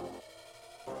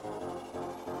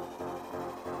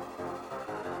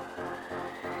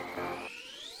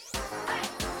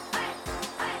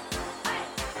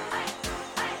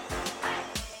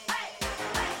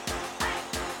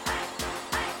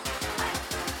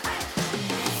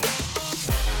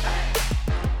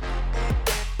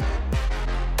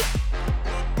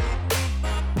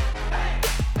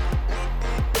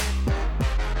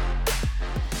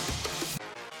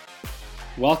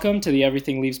Welcome to the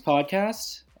Everything Leaves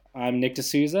podcast. I'm Nick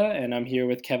D'Souza, and I'm here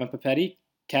with Kevin Papetti.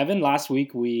 Kevin, last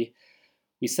week we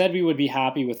said we would be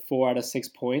happy with 4 out of 6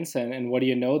 points, and what do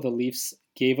you know? The Leafs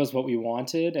gave us what we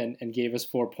wanted and gave us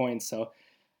 4 points. So,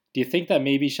 do you think that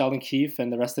maybe Sheldon Keefe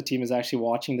and the rest of the team is actually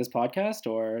watching this podcast,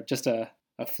 or just a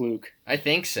fluke? I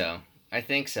think so. I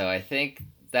think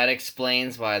that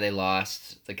explains why they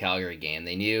lost the Calgary game.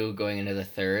 They knew going into the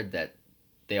third that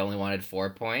they only wanted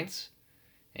 4 points,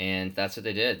 and that's what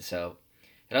they did. So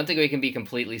I don't think we can be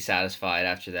completely satisfied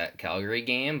after that Calgary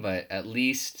game, but at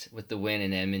least with the win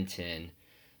in Edmonton,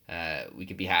 we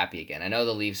could be happy again. I know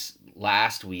the Leafs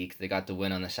last week, they got the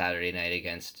win on the Saturday night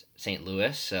against St.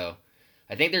 Louis, so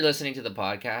I think they're listening to the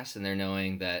podcast and they're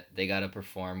knowing that they got to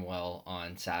perform well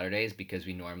on Saturdays because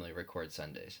we normally record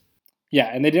Sundays. Yeah,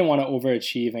 and they didn't want to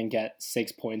overachieve and get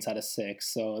 6 points out of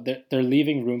six, so they're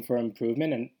leaving room for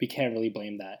improvement, and we can't really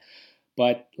blame that.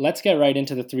 But let's get right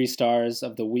into the 3 stars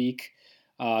of the week.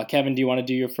 Kevin, do you want to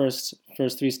do your first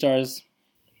 3 stars?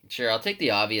 Sure, I'll take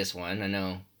the obvious one. I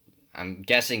know I'm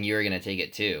guessing you're going to take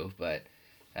it too, but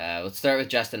let's start with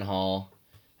Justin Holl.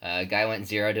 Guy went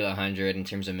 0 to 100 in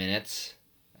terms of minutes.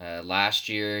 Last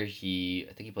year,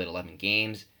 I think he played 11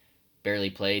 games, barely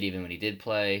played even when he did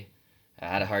play.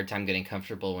 Had a hard time getting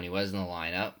comfortable when he was in the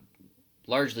lineup,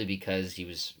 largely because he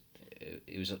was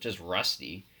just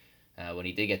rusty when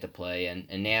he did get to play,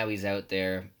 and now he's out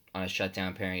there on a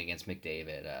shutdown pairing against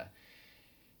Mcdavid.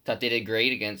 Thought they did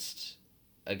great against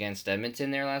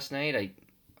Edmonton there last night.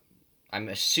 I'm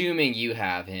assuming you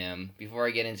have him. Before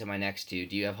I get into my next two,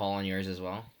 do you have Hall on yours as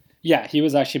well? Yeah, he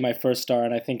was actually my first star,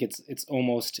 and I think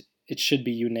it should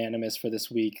be unanimous for this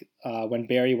week. When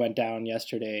Barry went down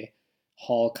yesterday,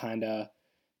 Hall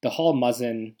the Hall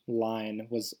Muzzin line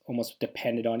was almost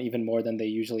depended on even more than they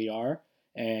usually are,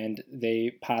 and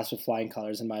they passed with flying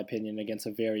colors in my opinion against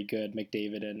a very good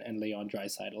McDavid and Leon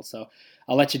Draisaitl. So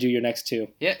I'll let you do your next two.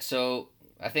 Yeah, so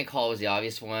I think Hall was the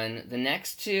obvious one. The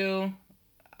next two,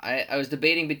 I was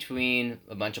debating between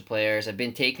a bunch of players. I've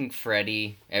been taking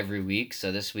Freddie every week,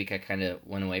 so this week I kind of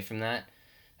went away from that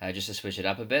just to switch it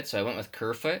up a bit. So I went with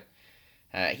Kerfoot.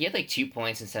 He had like 2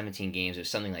 points in 17 games or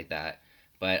something like that.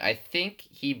 But I think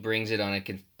he brings it on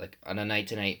a night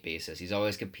to night basis. He's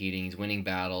always competing. He's winning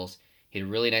battles. He had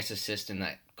a really nice assist in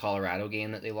that Colorado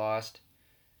game that they lost.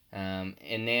 And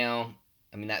now,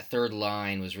 I mean, that third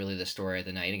line was really the story of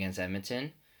the night against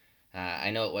Edmonton. I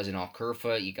know it wasn't all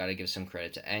Kerfoot. You got to give some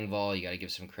credit to Engvall. You got to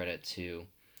give some credit to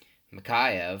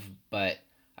Mikheyev. But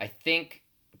I think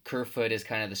Kerfoot is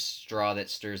kind of the straw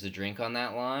that stirs the drink on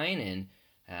that line. And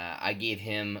I gave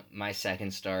him my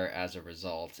second star as a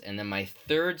result. And then my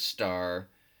third star,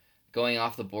 going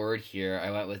off the board here,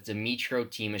 I went with Dmytro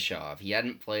Timashov. He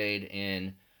hadn't played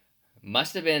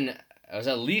must have been, it was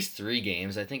at least 3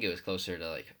 games. I think it was closer to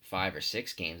like 5 or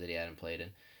 6 games that he hadn't played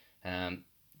in.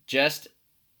 Just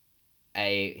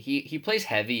he plays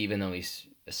heavy even though he's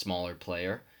a smaller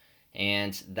player.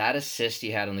 And that assist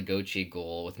he had on the Gauthier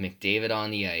goal with McDavid on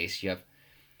the ice, you have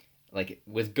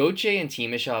with Gauthier and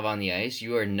Timashov on the ice,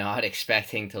 you are not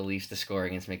expecting to Leafs to score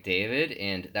against McDavid,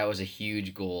 and that was a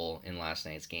huge goal in last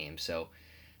night's game. So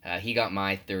he got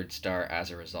my third star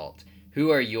as a result. I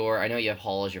know you have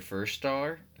Holl as your first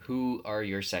star. Who are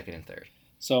your second and third?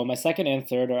 So my second and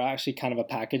third are actually kind of a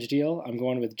package deal. I'm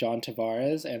going with John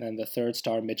Tavares and then the third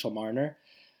star Mitchell Marner.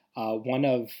 One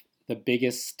of the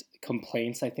biggest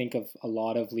complaints I think of a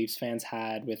lot of Leafs fans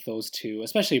had with those two,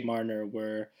 especially Marner,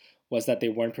 was that they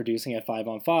weren't producing at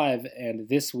 5-on-5. And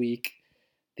this week,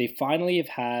 they finally have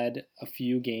had a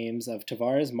few games of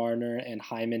Tavares, Marner, and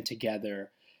Hyman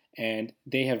together, and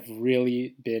they have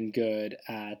really been good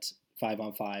at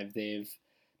 5-on-5. They've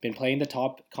been playing the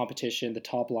top competition, the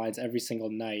top lines every single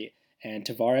night. And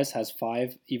Tavares has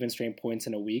 5 even strength points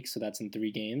in a week, so that's in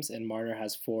 3 games, and Marner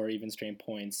has 4 even strength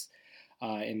points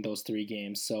in those 3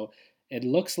 games. So it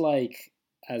looks like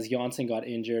as Janssen got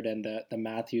injured and the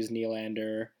Matthews,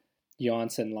 Nylander,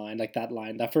 Janssen line,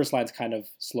 that first line's kind of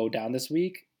slowed down this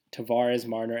week. Tavares,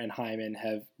 Marner, and Hyman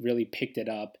have really picked it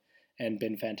up and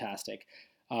been fantastic.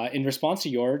 In response to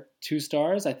your 2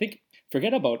 stars, I think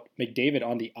forget about McDavid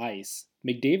on the ice.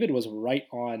 McDavid was right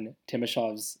on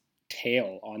Timashov's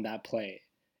tail on that play.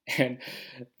 And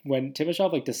when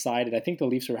Timashov decided, I think the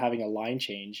Leafs were having a line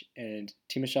change, and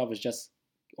Timashov was just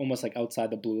almost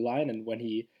outside the blue line. And when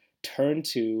he turned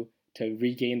to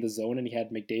regain the zone, and he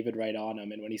had McDavid right on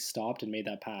him, and when he stopped and made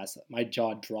that pass, my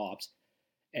jaw dropped.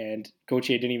 And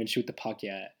Gauthier didn't even shoot the puck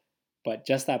yet, but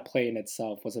just that play in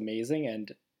itself was amazing.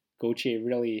 And Gauthier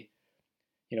really,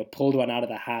 pulled one out of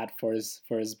the hat for his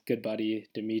good buddy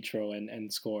Dmytro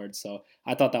and scored. So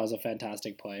I thought that was a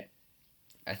fantastic play.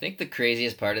 I think the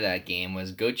craziest part of that game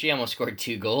was Gauthier almost scored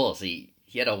 2 goals. He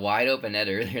had a wide open net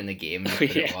earlier in the game and he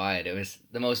put it Yeah. wide. It was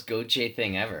the most Gauthier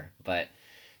thing ever. But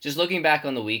just looking back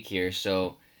on the week here,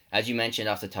 so as you mentioned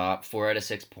off the top, 4 out of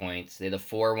 6 points. They had a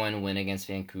 4-1 win against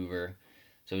Vancouver.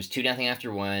 So it was 2-0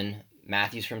 after one.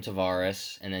 Matthews from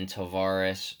Tavares, and then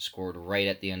Tavares scored right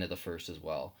at the end of the first as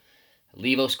well.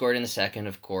 Levo scored in the second,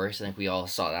 of course. I think we all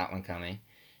saw that one coming.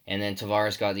 And then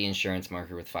Tavares got the insurance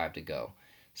marker with 5 to go.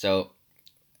 So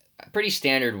a pretty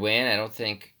standard win. I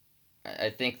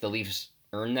think the Leafs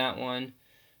earned that one.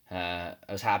 I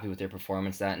was happy with their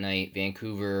performance that night.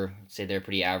 Vancouver say they're a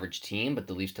pretty average team, but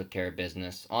the Leafs took care of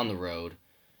business on the road.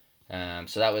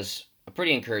 So that was a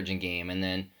pretty encouraging game. And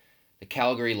then the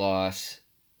Calgary loss,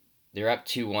 they're up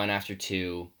 2-1 after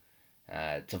two.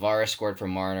 Tavares scored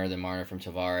from Marner, then Marner from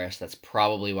Tavares. That's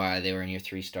probably why they were in your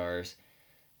 3 stars.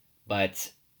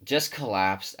 But just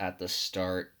collapsed at the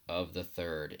start of the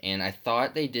third. And I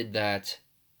thought they did that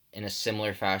in a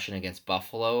similar fashion against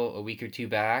Buffalo a week or two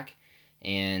back.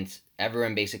 And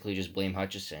everyone basically just blamed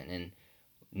Hutchison. And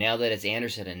now that it's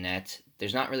Anderson in net,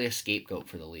 there's not really a scapegoat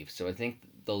for the Leafs. So I think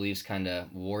the Leafs kind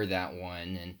of wore that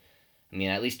one. And I mean,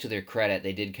 at least to their credit,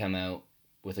 they did come out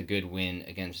with a good win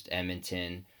against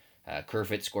Edmonton.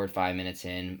 Kerfoot scored 5 minutes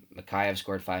in. Mikheyev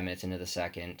scored 5 minutes into the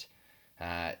second.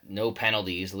 No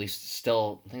penalties. At least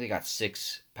still, I think they got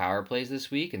 6 power plays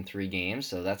this week in 3 games.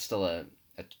 So that's still a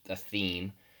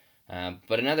theme.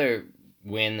 But another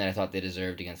win that I thought they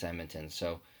deserved against Edmonton.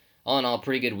 So all in all,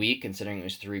 pretty good week considering it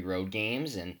was 3 road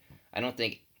games. And I don't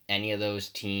think any of those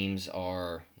teams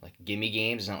are like gimme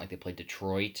games. It's not like they played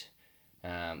Detroit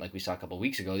like we saw a couple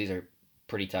weeks ago. These are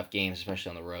pretty tough games,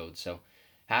 especially on the road. So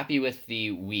happy with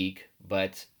the week.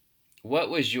 But what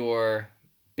was your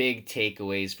big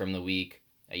takeaways from the week?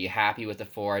 Are you happy with the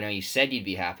four? I know you said you'd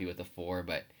be happy with the four,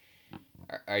 but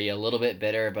are you a little bit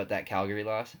bitter about that Calgary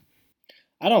loss?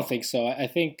 I don't think so. I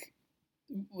think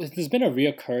there's been a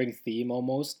reoccurring theme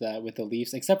almost that with the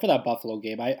Leafs, except for that Buffalo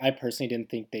game. I personally didn't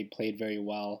think they played very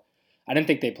well. I didn't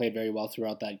think they played very well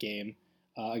throughout that game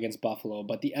against Buffalo.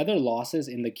 But the other losses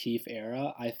in the Keefe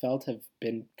era, I felt have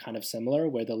been kind of similar,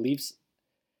 where the Leafs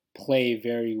play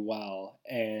very well,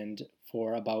 and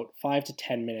for about 5 to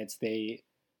 10 minutes, they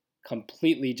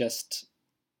completely just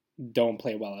don't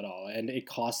play well at all, and it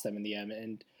cost them in the end.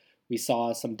 And we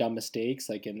saw some dumb mistakes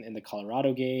like in the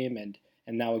Colorado game, and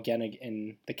now again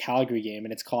in the Calgary game,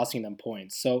 and it's costing them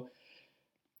points. So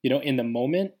in the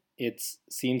moment, it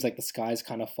seems like the sky's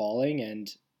kind of falling,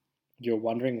 and you're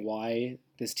wondering why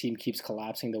this team keeps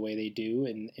collapsing the way they do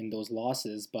in those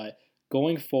losses. But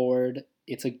going forward,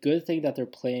 it's a good thing that they're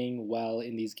playing well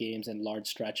in these games in large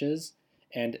stretches.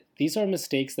 And these are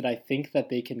mistakes that I think that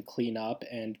they can clean up,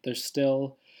 and there's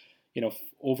still,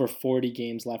 over 40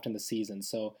 games left in the season.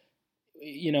 So,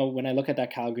 when I look at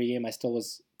that Calgary game, I still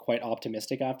was quite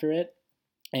optimistic after it.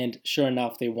 And sure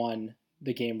enough, they won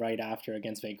the game right after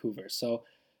against Vancouver. So,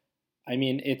 I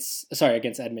mean, it's sorry,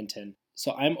 against Edmonton.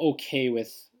 So I'm okay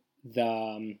with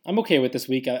this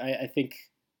week. I think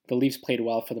the Leafs played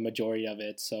well for the majority of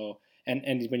it. So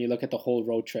and when you look at the whole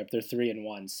road trip, they're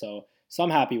 3-1. So I'm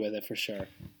happy with it for sure.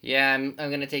 Yeah, I'm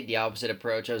gonna take the opposite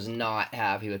approach. I was not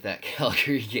happy with that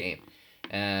Calgary game.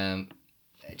 Um,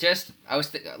 just I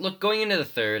was look going into the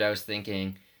third, I was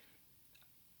thinking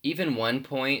even 1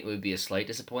 point would be a slight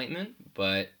disappointment,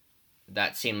 but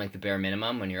that seemed like the bare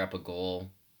minimum when you're up a goal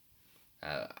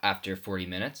after 40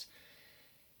 minutes.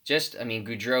 I mean,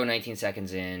 Goudreau 19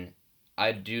 seconds in.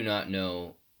 I do not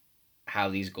know how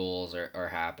these goals are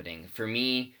happening. For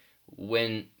me,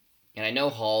 and I know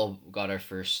Holl got our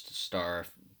first star.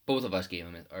 Both of us gave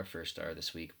him our first star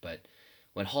this week, but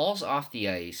when Holl's off the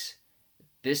ice,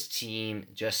 this team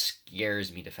just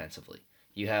scares me defensively.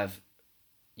 You have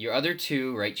your other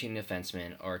two right chain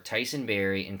defensemen are Tyson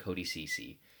Barrie and Cody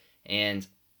Ceci. And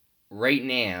right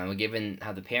now, given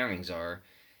how the pairings are,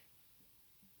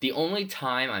 the only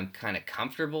time I'm kind of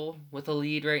comfortable with a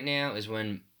lead right now is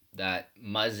when that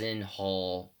Muzzin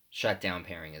Hall shutdown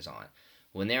pairing is on.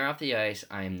 When they're off the ice,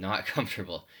 I am not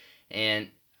comfortable. And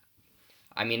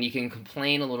I mean, you can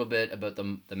complain a little bit about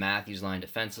the Matthews line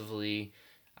defensively.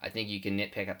 I think you can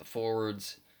nitpick at the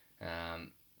forwards.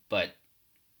 But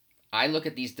I look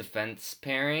at these defense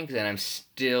pairings and I'm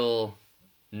still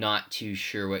not too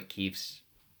sure what Keefe's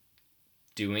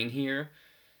doing here.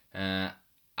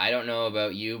 I don't know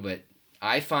about you, but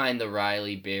I find the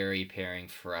Riley Berry pairing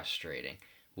frustrating.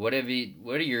 What are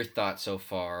your thoughts so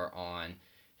far on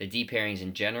the D pairings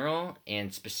in general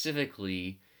and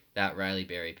specifically that Riley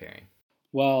Berry pairing?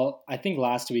 Well, I think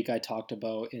last week I talked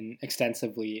about in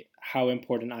extensively how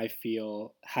important I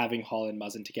feel having Holl and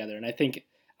Muzzin together, and I think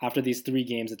after these 3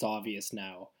 games, it's obvious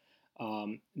now.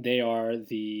 They are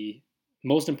the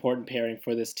most important pairing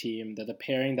for this team. They're the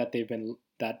pairing that the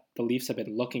Leafs have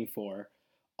been looking for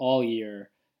all year.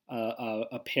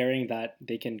 A pairing that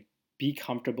they can be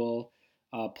comfortable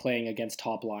playing against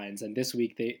top lines, and this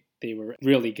week they were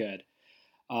really good.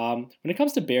 When it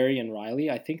comes to Barry and Riley,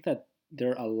 I think that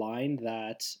they're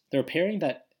a pairing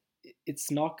that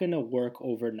it's not going to work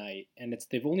overnight, and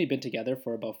they've only been together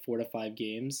for about 4 to 5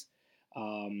 games.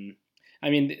 Um, I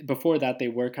mean, before that they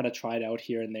were kind of tried out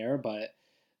here and there, but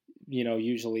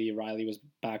usually Riley was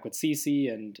back with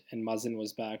Cece and Muzzin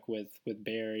was back with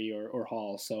Barry or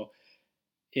Holl. So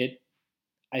it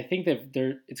I think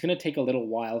that it's going to take a little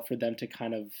while for them to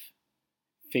kind of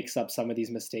fix up some of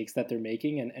these mistakes that they're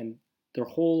making, and their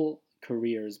whole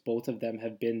careers, both of them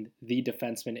have been the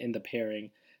defenseman in the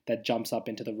pairing that jumps up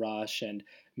into the rush and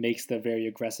makes the very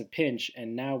aggressive pinch.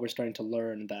 And now we're starting to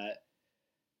learn that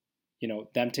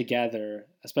them together,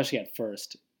 especially at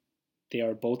first, they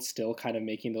are both still kind of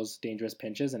making those dangerous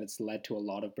pinches, and it's led to a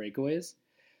lot of breakaways.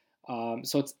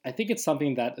 So I think it's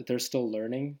something that they're still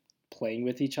learning, playing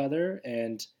with each other,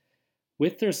 and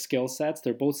with their skill sets,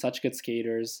 they're both such good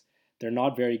skaters. They're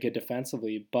not very good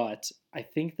defensively, but I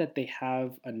think that they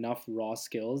have enough raw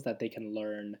skills that they can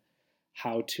learn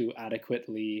how to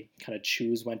adequately kind of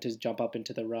choose when to jump up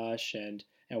into the rush and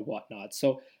whatnot.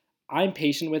 So I'm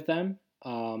patient with them.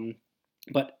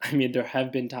 But I mean, there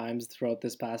have been times throughout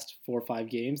this past 4 or 5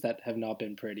 games that have not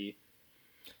been pretty.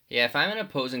 Yeah, if I'm an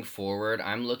opposing forward,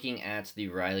 I'm looking at the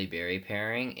Riley Berry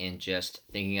pairing and just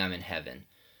thinking I'm in heaven.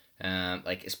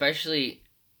 Like especially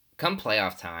come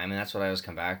playoff time, and that's what I always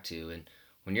come back to. And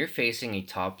when you're facing a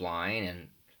top line, and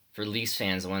for Leafs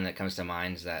fans, the one that comes to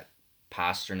mind is that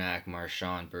Pasternak,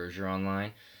 Marchand, Bergeron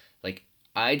line. Like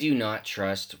I do not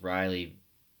trust Riley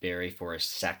Berry for a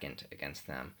second against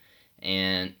them,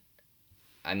 and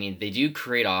I mean they do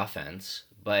create offense,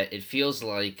 but it feels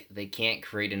like they can't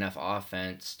create enough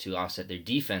offense to offset their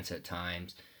defense at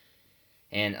times.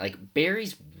 And like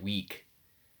Barry's weak.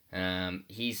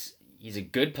 He's a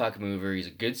good puck mover. He's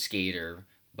a good skater,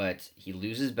 but he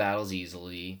loses battles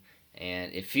easily,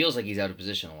 and it feels like he's out of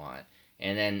position a lot.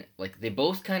 And then like they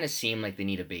both kind of seem like they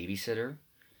need a babysitter,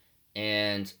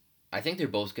 and I think they're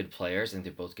both good players. I think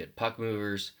they're both good puck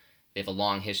movers. They have a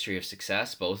long history of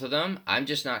success, both of them. I'm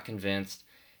just not convinced,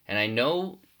 and I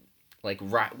know like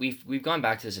we've gone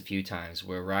back to this a few times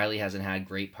where Riley hasn't had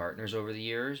great partners over the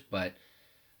years, but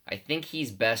I think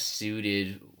he's best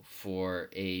suited for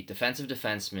a defensive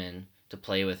defenseman to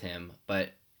play with him, but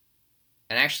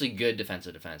an actually good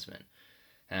defensive defenseman.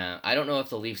 I don't know if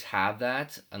the Leafs have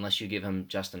that unless you give him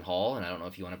Justin Holl, and I don't know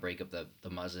if you want to break up the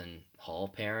Muzzin Holl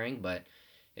pairing, but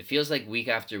it feels like week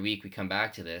after week we come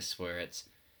back to this where it's,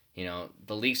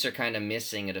 the Leafs are kind of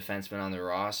missing a defenseman on their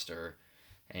roster,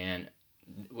 and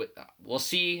we'll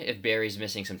see if Barry's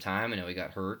missing some time. I know he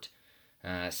got hurt.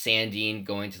 Sandine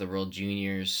going to the World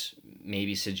Juniors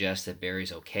maybe suggests that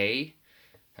Barry's okay,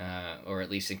 or at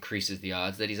least increases the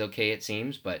odds that he's okay, it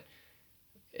seems. But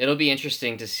it'll be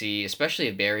interesting to see, especially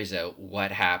if Barry's out,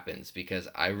 what happens, because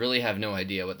I really have no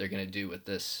idea what they're going to do with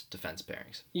this defense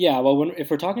pairings. Yeah, well,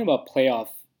 if we're talking about playoff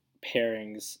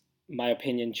pairings, my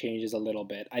opinion changes a little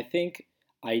bit. I think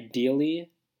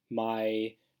ideally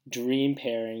my dream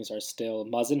pairings are still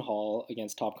Muzzin Hall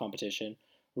against top competition,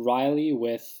 Riley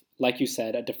with, like you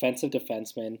said, a defensive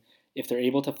defenseman. If they're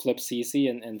able to flip Cece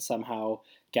and somehow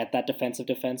get that defensive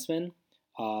defenseman,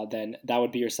 then that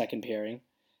would be your second pairing.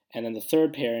 And then the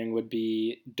third pairing would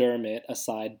be Dermott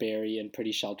aside Barry in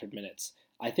pretty sheltered minutes.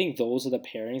 I think those are the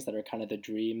pairings that are kind of the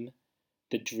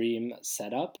dream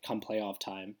setup come playoff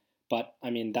time. But I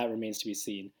mean that remains to be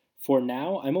seen. For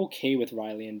now, I'm okay with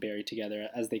Riley and Barry together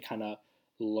as they kind of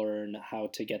learn how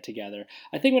to get together.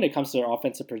 I think when it comes to their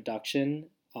offensive production,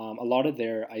 a lot of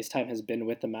their ice time has been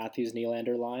with the Matthews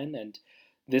Nylander line, and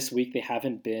this week they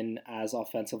haven't been as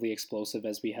offensively explosive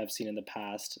as we have seen in the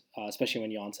past, especially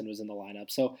when Janssen was in the lineup.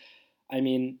 So, I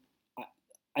mean,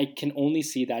 I can only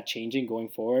see that changing going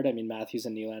forward. I mean, Matthews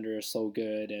and Nylander are so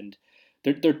good, and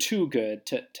they're too good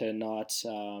to not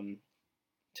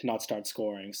start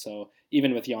scoring. So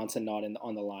even with Janssen not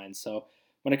on the line, so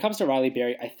when it comes to Riley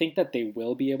Berry, I think that they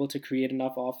will be able to create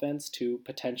enough offense to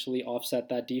potentially offset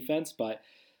that defense. But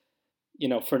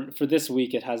for this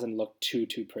week, it hasn't looked too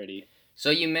pretty.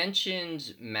 So you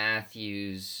mentioned the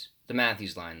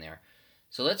Matthews line there.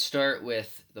 So let's start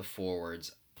with the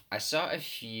forwards. I saw a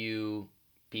few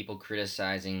people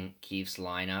criticizing Keefe's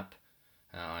lineup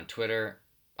on Twitter.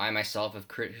 I myself have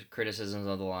criticisms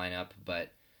of the lineup, but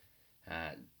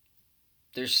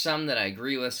there's some that I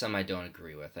agree with, some I don't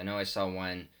agree with. I know I saw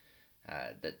one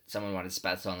that someone wanted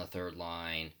Spezza on the third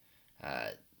line. Uh,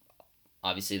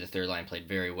 Obviously, the third line played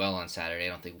very well on Saturday. I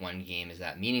don't think one game is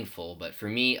that meaningful, but for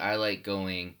me, I like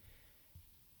going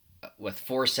with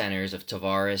four centers of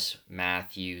Tavares,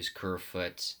 Matthews,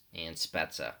 Kerfoot, and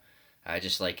Spezza. I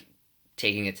just like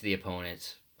taking it to the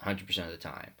opponents 100% of the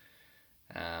time.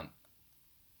 Um,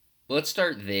 let's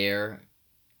start there.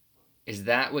 Is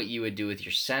that what you would do with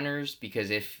your centers? Because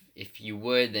if you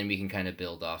would, then we can kind of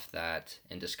build off that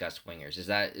and discuss wingers. Is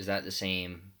that the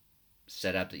same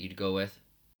setup that you'd go with?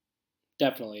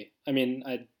 Definitely. I mean,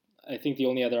 I think the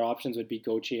only other options would be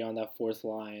Gauthier on that fourth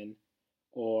line,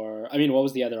 or I mean, what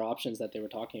was the other options that they were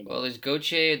talking Well, about? there's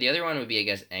Gauthier. The other one would be, I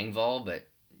guess, Engvall, but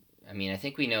I mean, I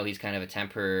think we know he's kind of a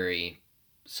temporary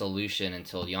solution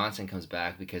until Janssen comes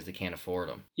back because they can't afford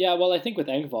him. Yeah, well, I think with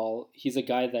Engvall, he's a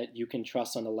guy that you can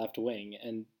trust on the left wing,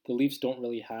 and the Leafs don't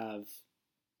really have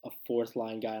a fourth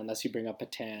line guy unless you bring up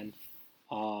Patan.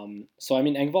 So I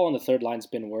mean, Engvall on the third line's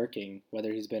been working,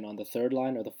 whether he's been on the third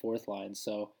line or the fourth line.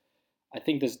 So I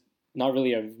think there's not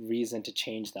really a reason to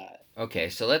change that. Okay,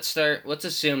 so let's start. Let's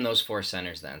assume those four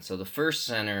centers then. So the first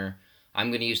center, I'm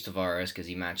going to use Tavares because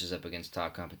he matches up against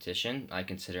top competition. I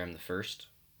consider him the first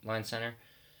line center.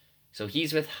 So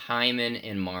he's with Hyman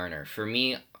and Marner. For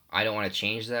me, I don't want to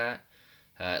change that.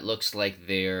 It looks like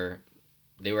they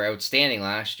were outstanding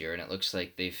last year, and it looks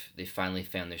like they finally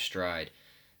found their stride.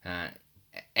 Uh,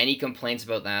 any complaints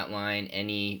about that line?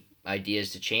 Any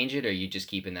ideas to change it, or are you just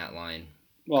keeping that line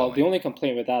Well, the going? only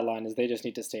complaint with that line is they just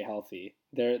need to stay healthy.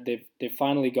 They've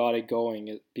finally got it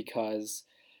going because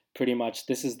pretty much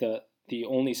this is the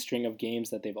only string of games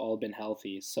that they've all been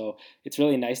healthy. So it's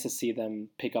really nice to see them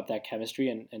pick up that chemistry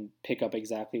and pick up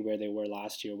exactly where they were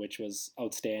last year, which was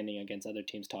outstanding against other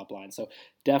teams' top line. So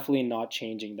definitely not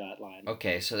changing that line.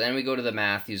 Okay, so then we go to the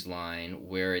Matthews line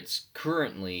where it's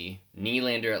currently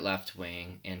Nylander at left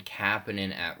wing and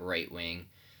Kapanen at right wing.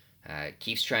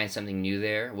 Keeps trying something new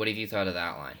there. What have you thought of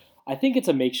that line? I think it's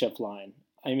a makeshift line.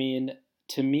 I mean,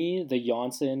 to me, the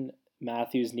Janssen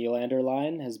Matthews Nylander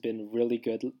line has been really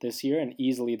good this year and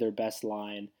easily their best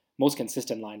line, most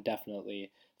consistent line,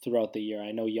 definitely throughout the year.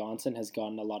 I know Janssen has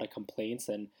gotten a lot of complaints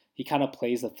and he kind of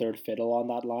plays the third fiddle on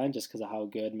that line just because of how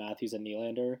good Matthews and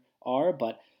Nylander are.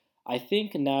 But I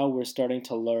think now we're starting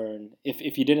to learn,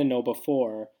 if you didn't know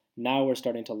before, now we're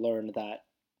starting to learn that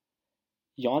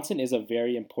Janssen is a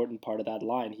very important part of that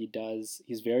line.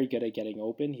 He's very good at getting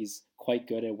open. He's quite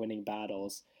good at winning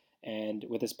battles. And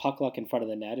with his puck luck in front of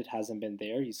the net, it hasn't been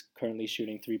there. He's currently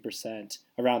shooting 3%,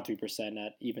 around 3%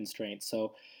 at even strength.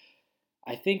 So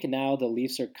I think now the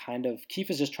Leafs are kind of,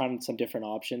 Keefe is just trying some different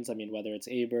options. I mean, whether it's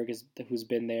Aberg who's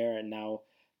been there and now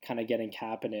kind of getting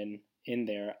Kapanen in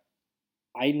there.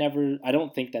 I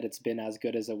don't think that it's been as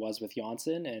good as it was with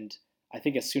Janssen. And I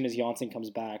think as soon as Janssen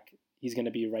comes back, he's going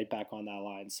to be right back on that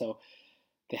line. So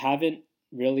they haven't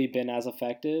really been as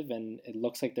effective, and it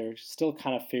looks like they're still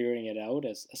kind of figuring it out,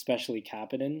 as especially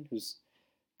Kapanen, who's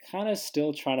kind of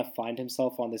still trying to find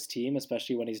himself on this team,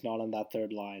 especially when he's not on that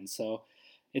third line. So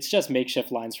it's just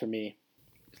makeshift lines for me.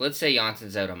 Let's say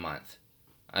Janssen's out a month.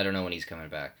 I don't know when he's coming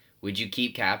back. Would you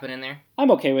keep Kapanen in there?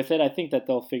 I'm okay with it. I think that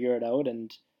they'll figure it out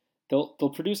and they'll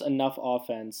produce enough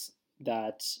offense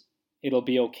that it'll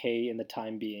be okay in the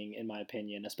time being, in my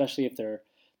opinion, especially if they're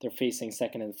facing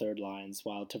second and third lines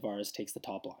while Tavares takes the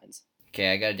top lines.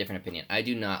 Okay, I got a different opinion. I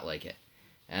do not like it.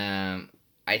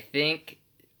 I think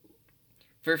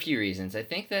for a few reasons. I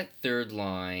think that third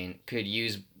line could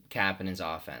use Kapanen's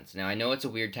offense. Now I know it's a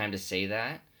weird time to say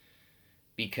that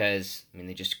because I mean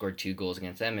they just scored 2 goals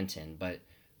against Edmonton, but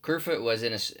Kerfoot was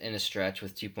in a stretch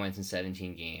with 2 points in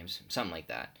 17 games, something like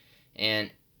that,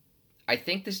 and I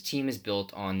think this team is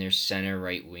built on their center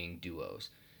right wing duos.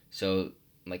 So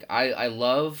like I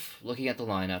love looking at the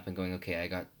lineup and going, okay, I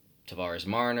got Tavares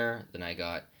Marner, then I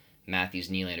got Matthews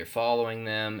Nylander following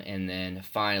them, and then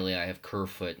finally I have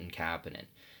Kerfoot and Kapanen.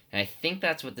 And I think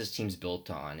that's what this team's built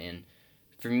on. And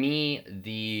for me,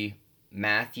 the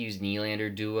Matthews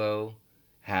Nylander duo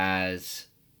has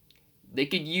they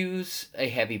could use a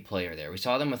heavy player there. We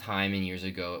saw them with Hyman years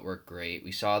ago. It worked great.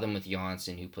 We saw them with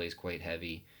Janssen, who plays quite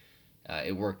heavy.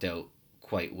 It worked out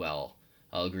quite well.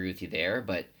 I'll agree with you there.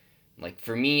 But like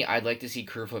for me, I'd like to see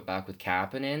Kerfoot back with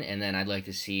Kapanen, and then I'd like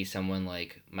to see someone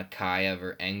like Makayev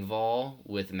or Engvall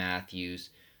with Matthews.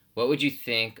 What would you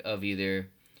think of either?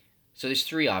 So there's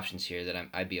three options here that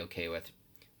I'd be okay with: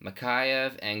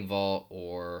 Makayev, Engvall,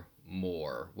 or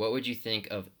Moore. What would you think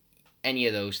of any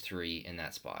of those three in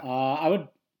that spot? I would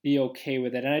be okay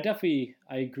with it, and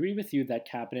I agree with you that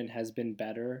Kapanen has been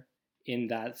better in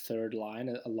that third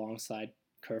line alongside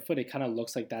Kerfoot. It kind of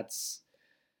looks like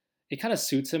it kind of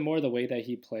suits him more the way that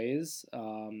he plays.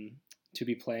 to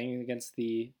be playing against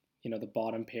the the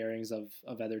bottom pairings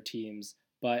of other teams.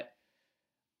 But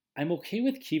I'm okay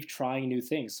with Keith trying new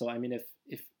things. So I mean, if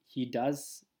he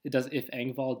does it does if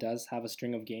Engvall does have a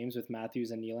string of games with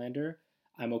Matthews and Nylander,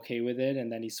 I'm okay with it.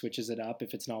 And then he switches it up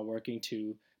if it's not working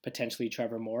to potentially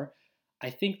Trevor Moore. I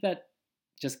think that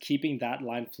just keeping that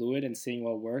line fluid and seeing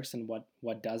what works and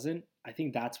what doesn't, I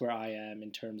think that's where I am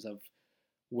in terms of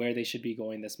where they should be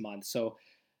going this month. So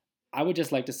I would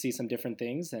just like to see some different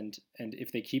things, and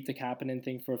if they keep the Kapanen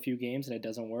thing for a few games and it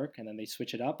doesn't work, and then they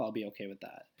switch it up, I'll be okay with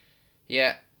that.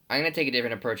 Yeah, I'm gonna take a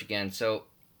different approach again. So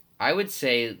I would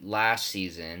say last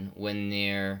season when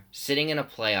they're sitting in a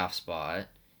playoff spot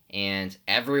and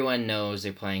everyone knows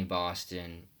they're playing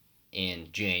Boston in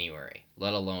January,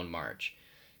 let alone March.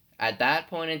 At that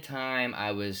point in time,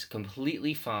 I was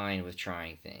completely fine with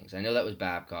trying things. I know that was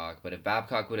Babcock, but if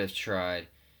Babcock would have tried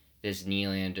this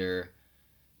Nylander,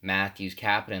 Matthews,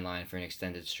 Kapanen line for an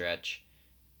extended stretch,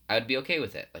 I would be okay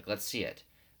with it. Like, let's see it.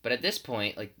 But at this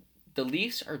point, like, the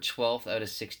Leafs are 12th out of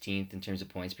 16th in terms of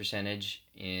points percentage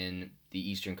in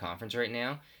the Eastern Conference right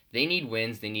now. They need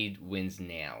wins. They need wins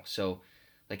now. So,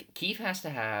 like, Keefe has to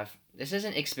have. This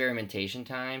isn't experimentation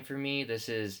time for me. This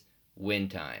is win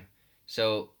time.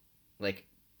 So, like,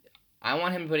 I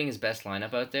want him putting his best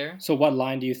lineup out there. So what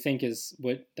line do you think is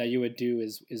what that you would do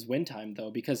is win time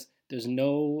though? Because there's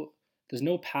no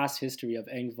past history of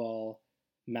Engvall,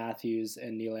 Matthews,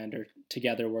 and Nylander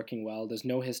together working well. There's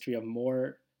no history of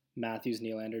more Matthews,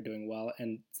 Nylander doing well,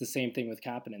 and it's the same thing with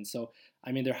Kapanen. So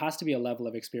I mean, there has to be a level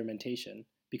of experimentation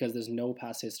because there's no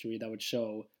past history that would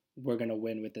show we're gonna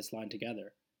win with this line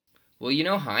together.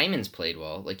 Well, Hyman's played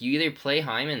well. Like you either play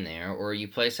Hyman there or you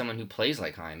play someone who plays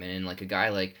like Hyman, and like a guy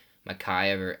like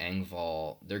Makayev or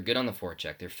Engvall, they're good on the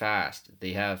forecheck. They're fast.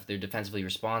 They're defensively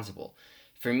responsible.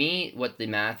 For me, what the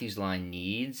Matthews line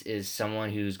needs is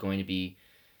someone who's going to be,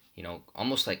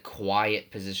 almost like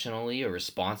quiet positionally or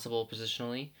responsible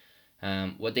positionally.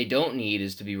 What they don't need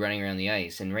is to be running around the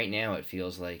ice. And right now, it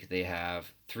feels like they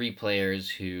have three players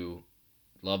who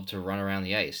love to run around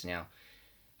the ice. Now,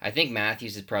 I think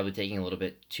Matthews is probably taking a little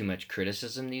bit too much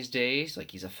criticism these days. Like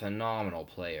he's a phenomenal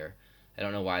player. I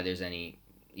don't know why there's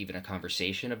even a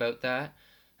conversation about that.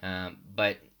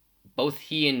 But both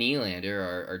he and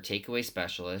Nylander are takeaway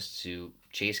specialists who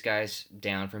chase guys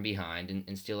down from behind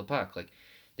and steal a puck. Like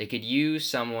they could use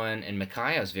someone, and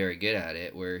Mikhail's very good at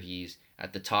it, where he's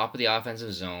at the top of the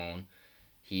offensive zone.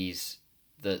 He's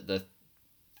the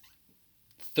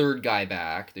third guy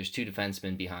back. There's two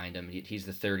defensemen behind him. He's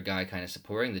the third guy kind of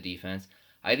supporting the defense.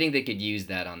 I think they could use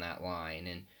that on that line.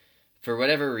 And for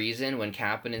whatever reason, when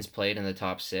Kapanen's played in the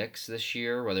top six this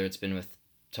year, whether it's been with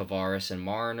Tavares and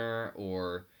Marner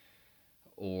or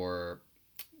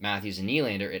Matthews and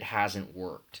Nylander, it hasn't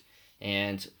worked.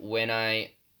 And when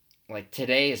I like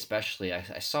today especially,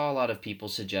 I saw a lot of people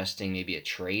suggesting maybe a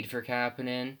trade for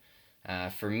Kapanen.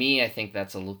 For me, I think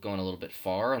that's going a little bit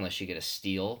far unless you get a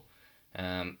steal.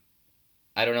 Um,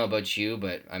 I don't know about you,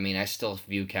 but I mean, I still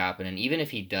view Kapanen, even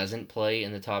if he doesn't play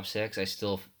in the top six, I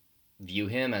still view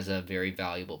him as a very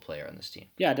valuable player on this team.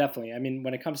 Yeah, definitely. I mean,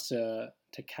 when it comes to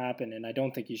Kapanen, I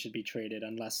don't think he should be traded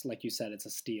unless, like you said, it's a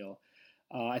steal.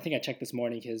 I think I checked this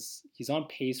morning. He's on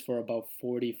pace for about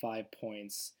 45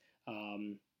 points.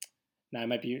 Um, Now it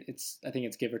might be I think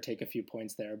it's give or take a few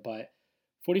points there, but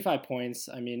 45 points.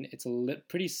 I mean, it's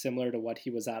pretty similar to what he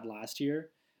was at last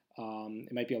year.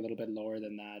 It might be a little bit lower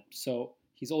than that. So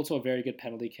he's also a very good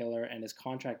penalty killer, and his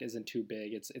contract isn't too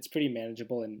big. It's pretty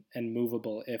manageable and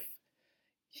movable if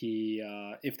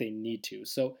they need to.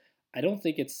 So I don't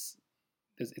think it's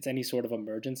any sort of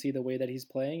emergency the way that he's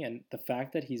playing, and the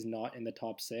fact that he's not in the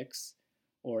top six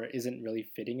or isn't really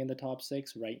fitting in the top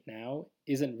six right now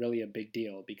isn't really a big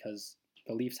deal because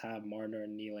the Leafs have Marner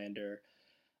and Nylander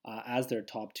as their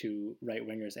top two right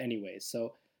wingers anyway.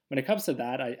 So when it comes to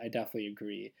that, I definitely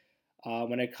agree.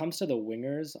 When it comes to the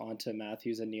wingers onto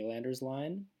Matthews and Nylander's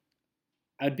line,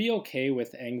 I'd be okay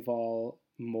with Engvall,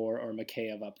 Moore, or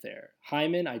Mikheyev up there.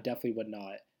 Hyman, I definitely would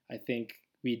not. I think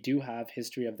we do have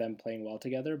history of them playing well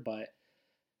together, but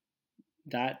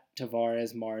that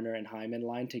Tavares, Marner, and Hyman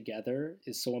line together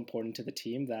is so important to the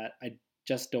team that I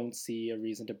just don't see a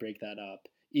reason to break that up,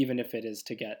 even if it is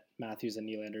to get Matthews and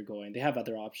Nylander going. They have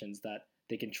other options that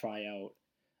they can try out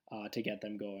to get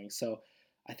them going. So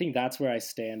I think that's where I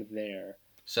stand there.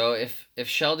 So if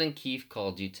Sheldon Keefe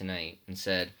called you tonight and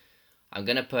said, I'm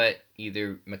gonna put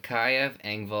either Mikhaev,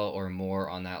 Engvall, or Moore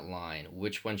on that line,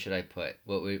 which one should I put?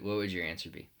 What would your answer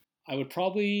be? I would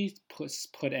probably put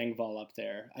Engvall up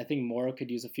there. I think Mora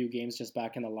could use a few games just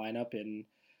back in the lineup and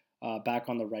back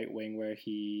on the right wing where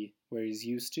he's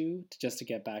used to just to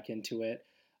get back into it.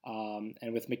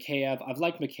 And with Mikheyev, I've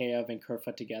liked Mikheyev and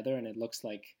Kerfoot together, and it looks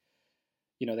like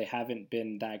they haven't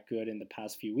been that good in the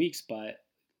past few weeks, but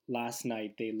last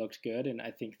night they looked good, and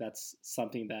I think that's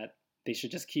something that they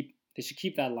should just keep. They should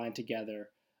keep that line together.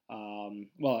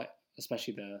 Well,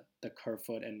 especially the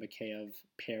Kerfoot and Mikheyev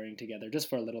pairing together, just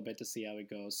for a little bit to see how it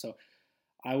goes. So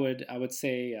I would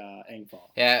say Engvall.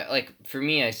 Yeah, like for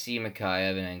me, I see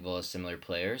Mikhaev and Engvall as similar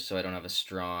players, so I don't have a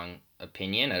strong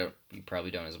opinion. I don't. You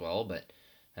probably don't as well, but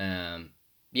um,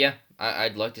 yeah,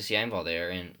 I'd like to see Engvall there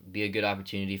and be a good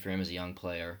opportunity for him as a young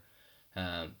player.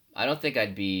 I don't think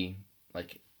I'd be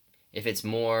like if it's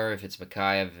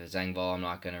Mikhaev, if it's Engvall, I'm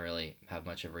not gonna really have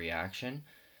much of a reaction.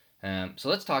 So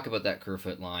let's talk about that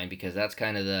Kerfoot line because that's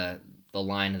kind of the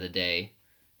line of the day,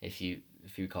 if you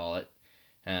call it.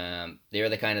 They were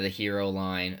the kind of the hero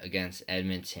line against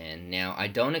Edmonton. Now, I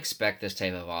don't expect this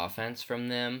type of offense from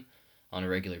them on a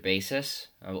regular basis.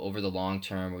 Over the long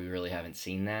term, we really haven't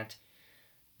seen that.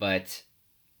 But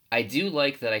I do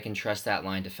like that I can trust that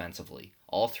line defensively.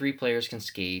 All three players can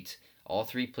skate. All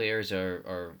three players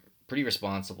are pretty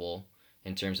responsible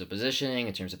in terms of positioning,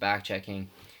 in terms of back checking.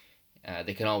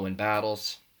 They can all win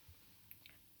battles.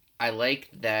 I like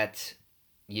that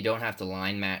you don't have to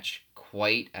line match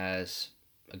quite as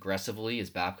aggressively as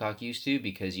Babcock used to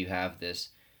because you have this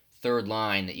third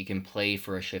line that you can play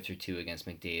for a shift or two against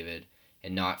McDavid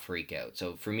and not freak out.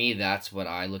 So for me, that's what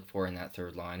I look for in that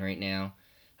third line right now.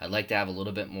 I'd like to have a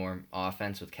little bit more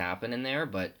offense with Kappen in there,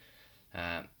 but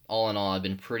all in all, I've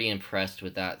been pretty impressed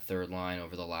with that third line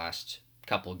over the last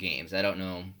couple games. I don't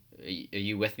know. Are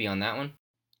you with me on that one?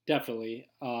 Definitely.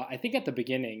 I think at the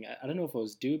beginning, I don't know if it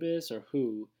was Dubas or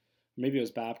who, maybe it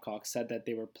was Babcock, said that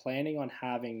they were planning on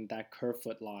having that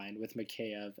Kerfoot line with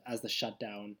Mikheyev as the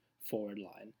shutdown forward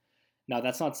line. Now,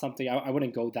 that's not something I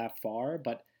wouldn't go that far,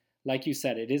 but like you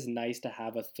said, it is nice to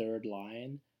have a third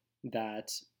line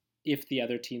that if the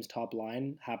other team's top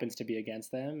line happens to be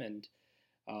against them and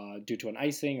due to an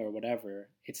icing or whatever,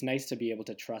 it's nice to be able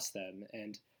to trust them.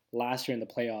 And last year in the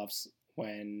playoffs,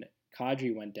 when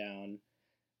Kadri went down,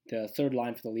 the third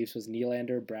line for the Leafs was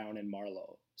Nylander, Brown, and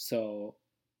Marlowe. So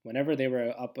whenever they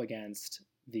were up against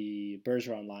the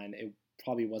Bergeron line, it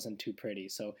probably wasn't too pretty.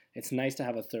 So it's nice to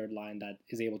have a third line that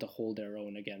is able to hold their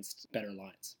own against better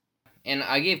lines. And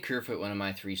I gave Kerfoot one of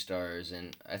my 3 stars,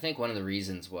 and I think one of the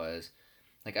reasons was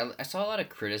like I saw a lot of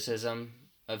criticism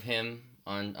of him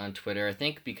on Twitter. I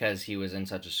think because he was in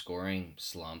such a scoring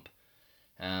slump.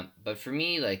 But for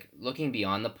me, like looking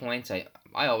beyond the points, I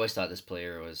always thought this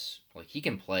player was like he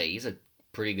can play. He's a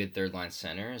pretty good third line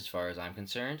center as far as I'm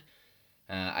concerned.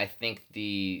 I think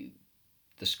the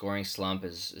scoring slump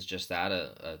is just that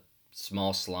a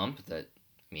small slump that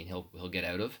I mean he'll get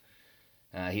out of.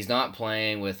 He's not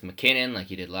playing with McKinnon like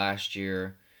he did last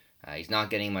year. He's not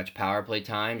getting much power play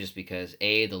time just because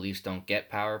A, the Leafs don't get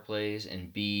power plays,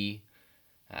 and B,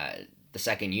 uh, the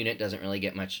second unit doesn't really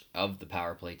get much of the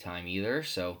power play time either.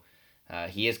 So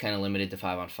he is kind of limited to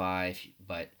 5-on-5.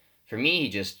 But for me,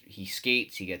 he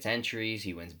skates, he gets entries,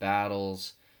 he wins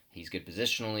battles, he's good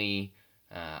positionally.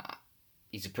 Uh,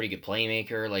 he's a pretty good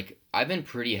playmaker. Like I've been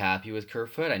pretty happy with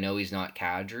Kerfoot. I know he's not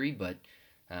Kadri, but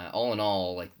all in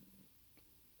all, like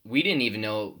we didn't even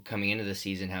know coming into the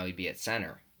season how he'd be at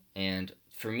center. And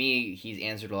for me, he's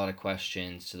answered a lot of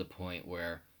questions to the point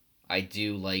where I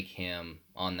do like him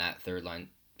on that third line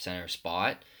center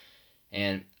spot.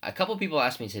 And a couple people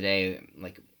asked me today,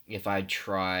 like, if I'd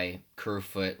try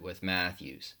Kerfoot with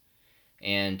Matthews.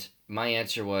 And my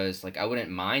answer was, like, I wouldn't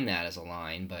mind that as a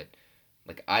line, but,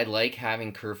 like, I like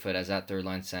having Kerfoot as that third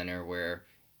line center where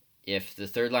if the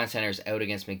third line center is out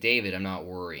against McDavid, I'm not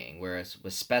worrying. Whereas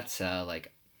with Spezza,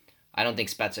 like, I don't think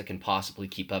Spezza can possibly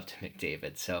keep up to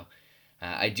McDavid. So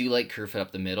I do like Kerfoot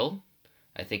up the middle.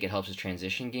 I think it helps his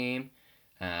transition game.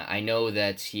 I know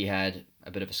that he had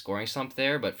a bit of a scoring slump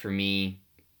there, but for me,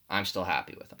 I'm still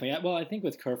happy with him. But yeah, well, I think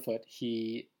with Kerfoot,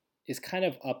 he is kind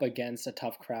of up against a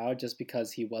tough crowd just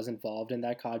because he was involved in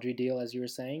that Kadri deal, as you were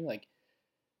saying. Like,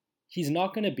 he's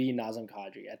not going to be Nazem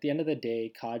Kadri. At the end of the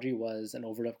day, Kadri was an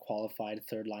overqualified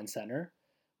third line center,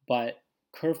 but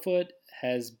Kerfoot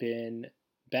has been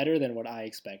better than what I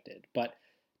expected. But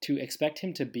to expect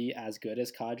him to be as good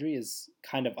as Kadri is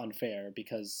kind of unfair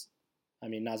because, I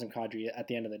mean, Nazem Kadri at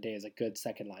the end of the day is a good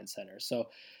second line center. So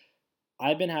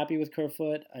I've been happy with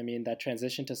Kerfoot. I mean, that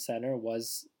transition to center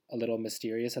was a little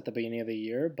mysterious at the beginning of the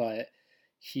year, but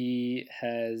he's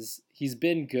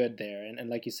been good there, and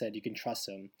like you said, you can trust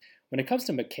him. When it comes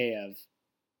to Mikheyev,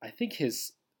 I think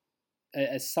his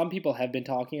as some people have been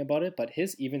talking about it, but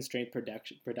his even strength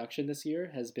production this year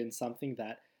has been something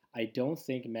that I don't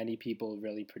think many people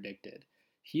really predicted.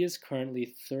 He is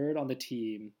currently third on the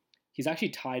team He's actually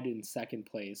tied in second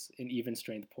place in even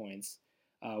strength points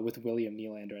with William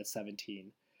Nylander at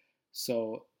 17.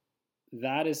 So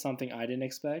that is something I didn't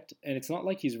expect. And it's not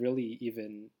like he's really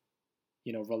even,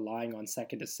 relying on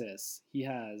second assists. He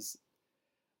has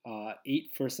 8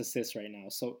 first assists right now.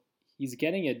 So he's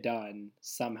getting it done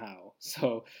somehow.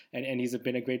 So and he's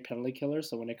been a great penalty killer.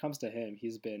 So when it comes to him,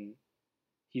 he's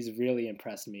really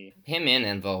impressed me. Him and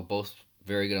Enval both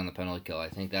very good on the penalty kill. I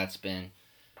think that's been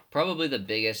probably the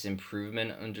biggest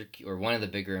improvement under, or one of the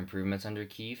bigger improvements under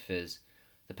Keefe is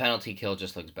the penalty kill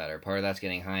just looks better. Part of that's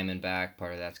getting Hyman back,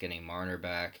 part of that's getting Marner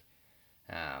back.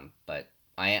 But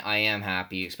I am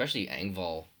happy, especially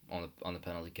Engvall on the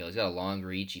penalty kill. He's got a long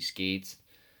reach. He skates.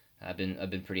 I've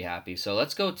been pretty happy. So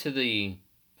let's go to the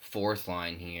fourth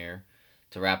line here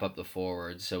to wrap up the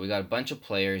forwards. So we got a bunch of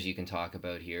players you can talk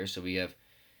about here. So we have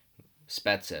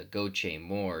Spezza, Gauthier,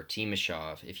 Moore,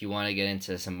 Timashov. If you want to get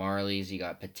into some Marlies, you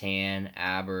got Patan,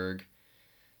 Aberg,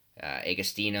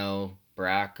 Agostino,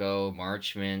 Bracco,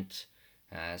 Marchment.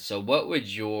 So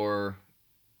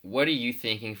what are you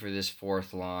thinking for this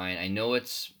fourth line? I know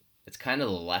it's kind of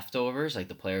the leftovers, like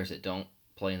the players that don't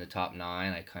play in the top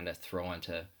 9. I kind of throw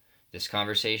into this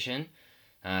conversation.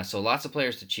 So lots of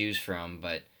players to choose from,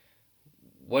 but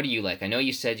what do you like? I know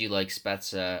you said you like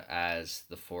Spezza as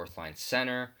the fourth line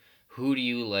center. Who do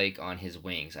you like on his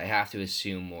wings? I have to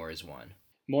assume Moore is one.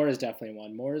 Moore is definitely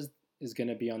one. Moore is going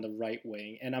to be on the right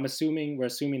wing, and we're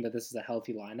assuming that this is a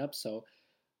healthy lineup. So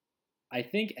I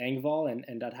think Engvall,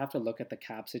 and I'd have to look at the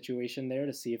cap situation there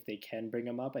to see if they can bring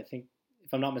him up. I think,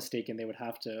 if I'm not mistaken, they would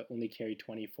have to only carry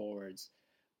 20 forwards,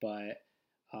 but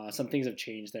some things have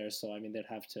changed there. So I mean, they'd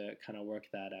have to kind of work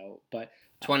that out. But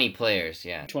 20 players,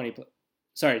 yeah. 20.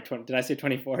 Sorry, 20, did I say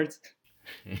 20 forwards?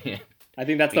 Yeah. I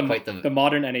think that's the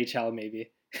modern NHL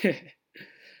maybe.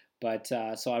 But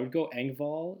so I would go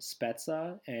Engvall,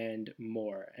 Spezza, and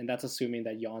Moore, and that's assuming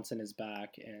that Janssen is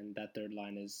back and that third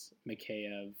line is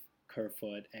Mikheyev,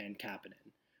 Kerfoot, and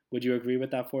Kapanen. Would you agree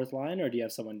with that fourth line, or do you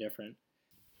have someone different?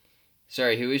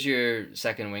 Sorry, who is your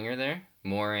second winger there?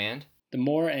 Moore and? The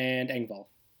Moore and Engvall.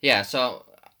 Yeah, so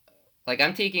like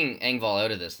I'm taking Engvall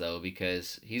out of this though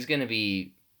because he's gonna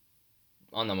be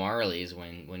on the Marlies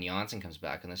when Janssen comes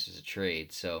back unless there's a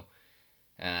trade. So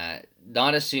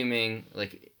not assuming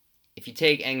like if you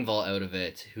take Engvall out of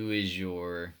it, who is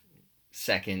your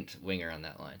second winger on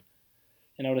that line?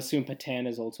 And I would assume Patan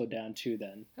is also down too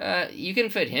then. You can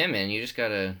fit him in. You just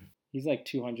gotta. He's like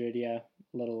 200, yeah,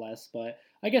 a little less. But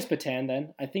I guess Patan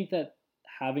then. I think that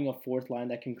having a fourth line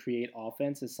that can create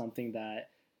offense is something that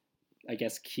I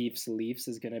guess Keefe's Leafs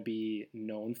is going to be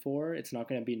known for. It's not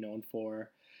going to be known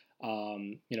for,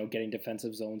 getting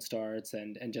defensive zone starts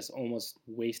and just almost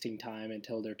wasting time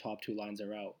until their top 2 lines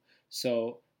are out.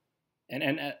 So,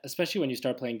 and especially when you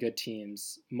start playing good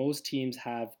teams, most teams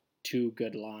have 2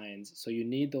 good lines. So you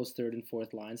need those third and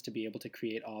fourth lines to be able to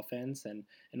create offense and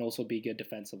also be good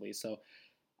defensively. So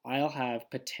I'll have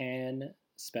Patan,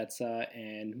 Spezza,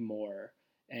 and Moore.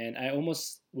 And I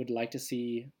almost would like to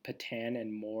see Patan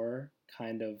and Moore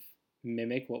kind of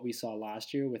mimic what we saw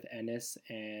last year with Ennis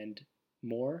and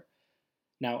Moore.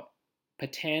 Now,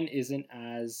 Patan isn't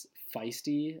as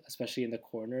feisty, especially in the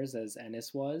corners, as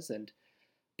Ennis was,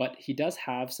 but he does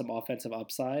have some offensive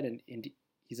upside, and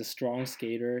he's a strong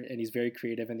skater, and he's very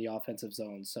creative in the offensive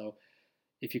zone. So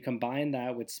if you combine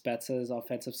that with Spezza's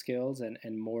offensive skills and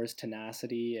Moore's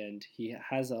tenacity, and he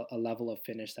has a level of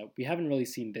finish that we haven't really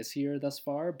seen this year thus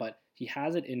far, but he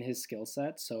has it in his skill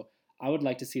set. So I would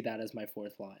like to see that as my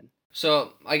fourth line.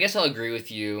 So I guess I'll agree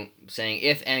with you saying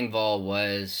if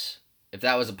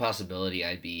that was a possibility,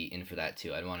 I'd be in for that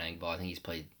too. I'd want Engvall. I think he's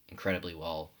played incredibly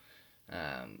well,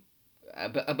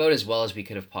 about as well as we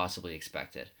could have possibly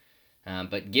expected.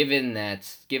 But given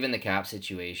the cap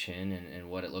situation and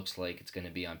what it looks like it's going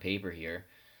to be on paper here,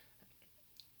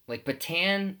 like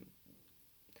Patan,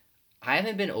 I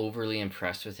haven't been overly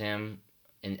impressed with him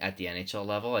at the NHL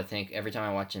level. I think every time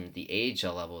I watch him at the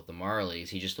AHL level with the Marlies,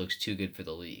 he just looks too good for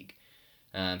the league.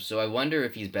 So I wonder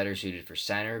if he's better suited for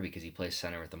center because he plays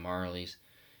center with the Marlies.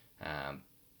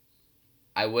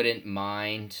 I wouldn't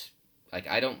mind,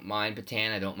 I don't mind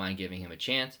Patan. I don't mind giving him a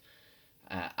chance.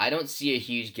 I don't see a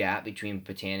huge gap between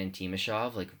Patan and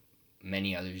Timashov like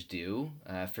many others do.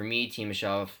 For me,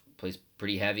 Timashov plays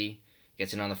pretty heavy,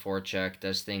 gets in on the forecheck,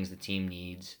 does things the team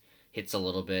needs, hits a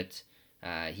little bit.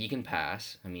 He can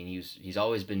pass. I mean, he's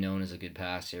always been known as a good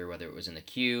passer, whether it was in the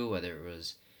queue, whether it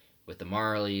was with the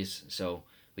Marlies. So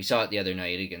we saw it the other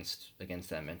night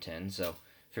against Edmonton. So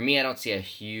for me, I don't see a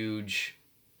huge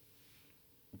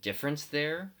difference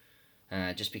there,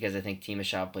 just because I think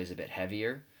Timashov plays a bit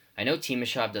heavier. I know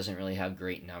Timashov doesn't really have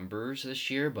great numbers this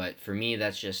year, but for me,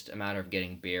 that's just a matter of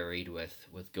getting buried with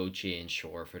Gauthier and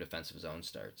Shore for defensive zone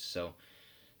starts. So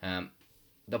um,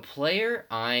 the player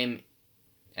I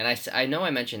know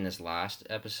I mentioned this last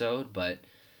episode, but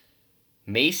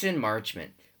Mason Marchment.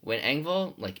 When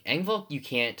Engvall, you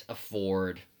can't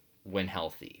afford when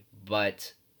healthy,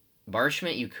 but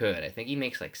Marchment you could. I think he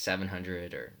makes like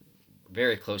 700 or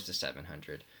very close to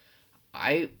 700.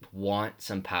 I want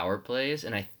some power plays,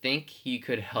 and I think he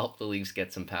could help the Leafs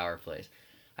get some power plays.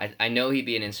 I know he'd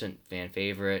be an instant fan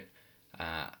favorite.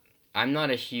 Uh, I'm not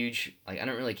a huge I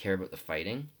don't really care about the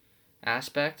fighting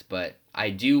aspect, but I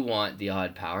do want the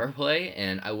odd power play,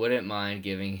 and I wouldn't mind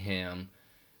giving him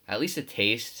at least a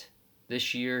taste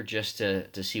this year just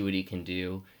to see what he can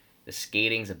do. The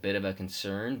skating's a bit of a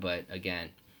concern, but again,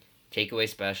 takeaway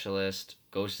specialist,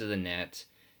 goes to the net,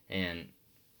 and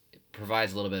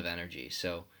provides a little bit of energy.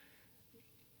 So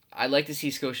I'd like to see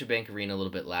Scotiabank Arena a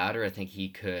little bit louder. I think he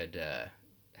could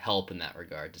help in that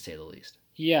regard, to say the least.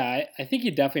 Yeah, I think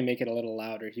he'd definitely make it a little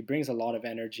louder. He brings a lot of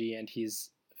energy and he's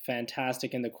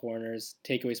fantastic in the corners,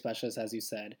 takeaway specialist, as you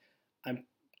said. I'm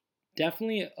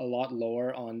definitely a lot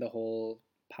lower on the whole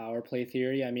power play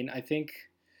theory. I mean, I think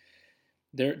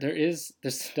this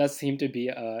does seem to be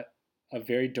a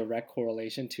very direct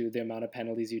correlation to the amount of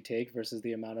penalties you take versus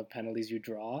the amount of penalties you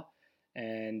draw,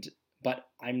 and but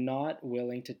I'm not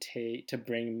willing to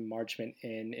bring Marchment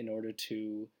in order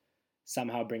to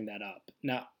somehow bring that up.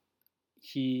 Now,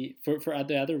 he for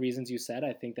the other reasons you said,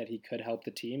 I think that he could help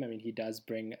the team. I mean, he does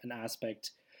bring an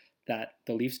aspect that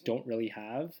the Leafs don't really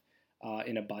have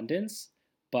in abundance.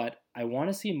 But I want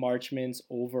to see Marchman's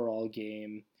overall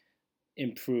game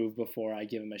improve before I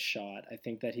give him a shot. I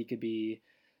think that he could be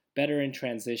better in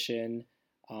transition.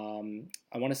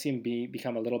 I want to see him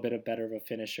become a little bit of better of a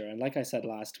finisher. And like I said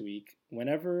last week,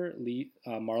 whenever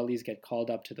Marlies get called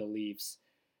up to the Leafs,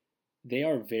 they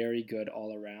are very good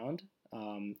all around.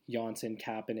 Janssen,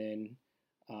 Kapanen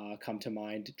come to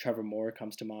mind. Trevor Moore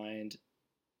comes to mind.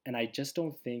 And I just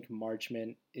don't think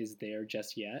Marchment is there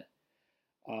just yet.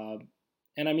 Um,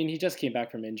 and I mean, he just came back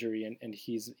from injury, and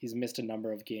he's missed a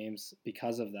number of games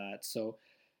because of that. So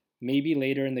maybe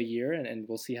later in the year, and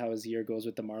we'll see how his year goes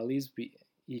with the Marlies.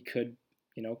 He could,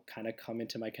 kind of come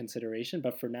into my consideration.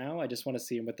 But for now, I just want to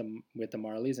see him with the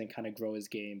Marlies and kind of grow his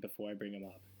game before I bring him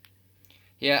up.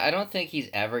 Yeah, I don't think he's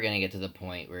ever gonna get to the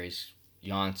point where he's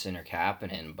Janssen or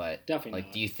Kapanen, but Definitely like,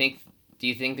 not. do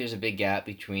you think there's a big gap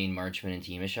between Marchment and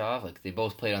Timashov? Like, they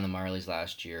both played on the Marlies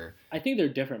last year. I think they're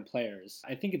different players.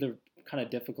 I think they're kind of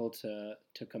difficult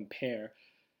to compare.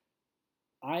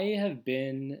 I have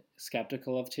been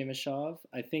skeptical of Timashov.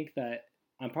 I think that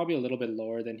I'm probably a little bit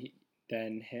lower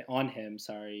on him,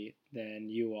 sorry, than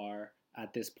you are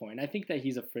at this point. I think that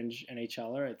he's a fringe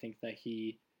NHLer. I think that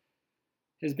he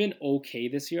has been okay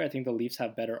this year. I think the Leafs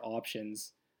have better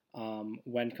options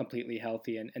when completely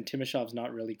healthy, and Timashov's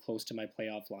not really close to my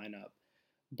playoff lineup.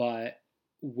 But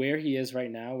where he is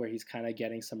right now, where he's kind of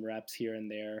getting some reps here and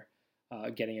there,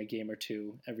 getting a game or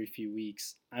two every few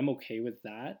weeks, I'm okay with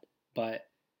that. But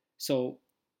so,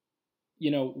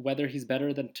 whether he's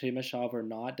better than Timashov or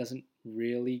not doesn't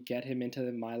really get him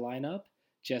into my lineup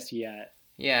just yet.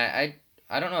 Yeah,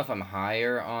 I don't know if I'm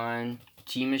higher on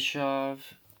Timashov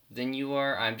than you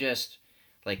are. I'm just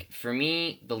like, for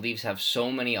me, the Leafs have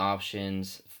so many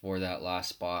options for that last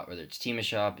spot, whether it's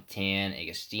Timashov, Batan,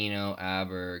 Agostino,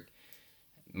 Aberg,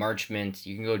 Marchment.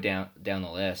 You can go down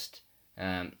the list.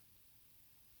 Um,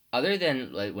 Other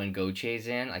than like when Gauthier's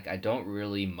in, like, I don't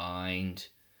really mind.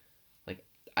 Like,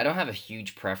 I don't have a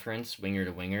huge preference winger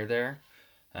to winger there.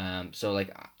 So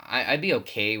like, I'd be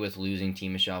okay with losing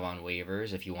Timashov on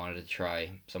waivers if you wanted to try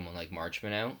someone like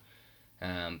Marchman out,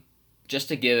 um, just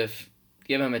to give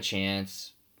him a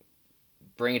chance,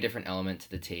 bring a different element to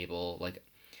the table. Like,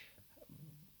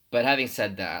 but having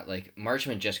said that, like,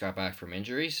 Marchman just got back from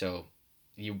injury, so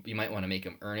you might want to make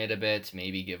him earn it a bit.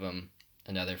 Maybe give him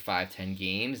another 5-10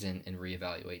 games and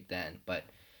reevaluate then. But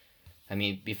I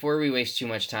mean, before we waste too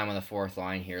much time on the fourth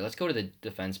line here, let's go to the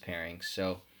defense pairings.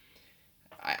 So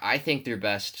I think their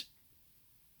best.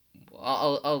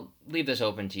 I'll leave this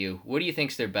open to you. What do you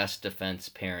think's their best defense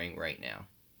pairing right now?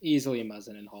 Easily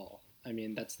Muzzin and Holl. I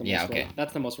mean, Yeah. Okay.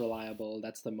 that's the most reliable.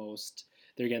 That's the most.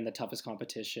 They're getting the toughest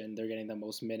competition. They're getting the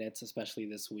most minutes, especially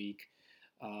this week.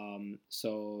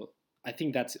 So I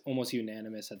think that's almost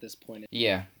unanimous at this point.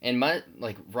 Yeah, and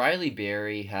like, Riley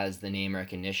Berry has the name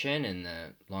recognition and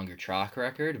the longer track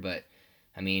record, but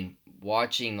I mean,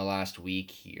 watching the last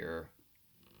week here,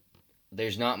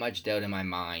 there's not much doubt in my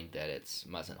mind that it's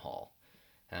Muzzin Hall.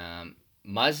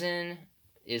 Muzzin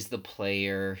is the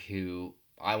player who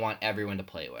I want everyone to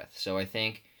play with. So I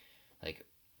think Like,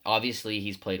 obviously,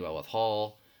 he's played well with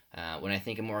Holl. When I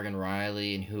think of Morgan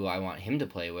Riley and who I want him to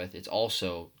play with, it's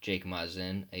also Jake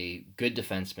Muzzin, a good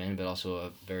defenseman, but also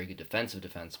a very good defensive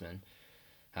defenseman.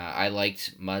 I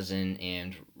liked Muzzin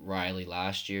and Riley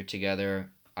last year together.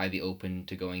 I'd be open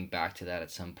to going back to that at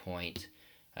some point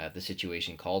if the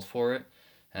situation called for it.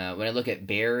 When I look at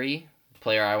Barry, the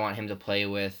player I want him to play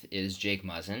with is Jake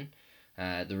Muzzin.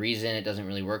 The reason it doesn't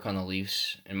really work on the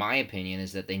Leafs, in my opinion,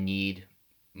 is that they need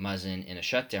Muzzin in a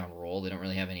shutdown role. They don't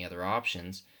really have any other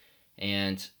options.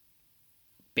 And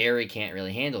Barry can't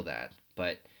really handle that.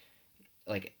 But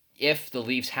like if the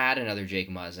Leafs had another Jake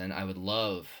Muzzin, I would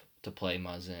love to play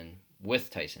Muzzin with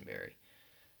Tyson Barrie.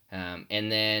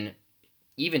 And then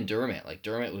even Dermott, like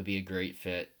Dermott would be a great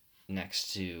fit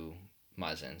next to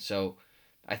Muzzin. So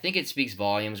I think it speaks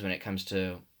volumes when it comes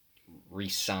to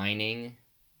re-signing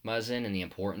Muzzin and the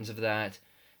importance of that.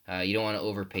 You don't want to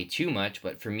overpay too much,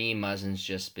 but for me, Muzzin's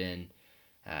just been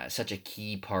such a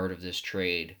key part of this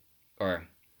trade, or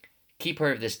key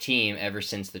part of this team ever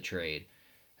since the trade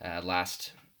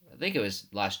I think it was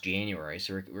last January,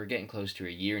 so we're getting close to a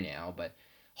year now. But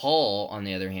Holl, on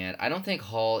the other hand, I don't think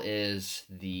Holl is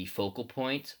the focal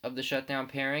point of the shutdown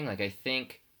pairing. Like, I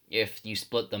think if you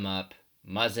split them up,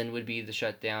 Muzzin would be the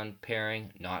shutdown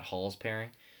pairing, not Holl's pairing,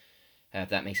 if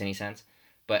that makes any sense.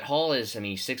 But Holl is, I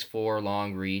mean, he's 6'4",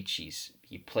 long reach.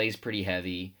 He plays pretty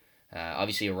heavy.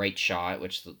 Obviously, a right shot,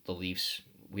 which the Leafs,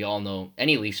 we all know,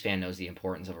 any Leafs fan knows the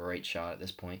importance of a right shot at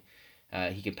this point.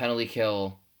 He can penalty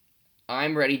kill.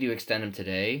 I'm ready to extend him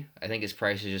today. I think his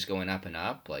price is just going up and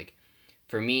up. Like,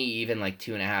 for me, even like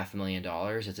 $2.5 million,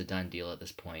 it's a done deal at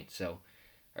this point. So,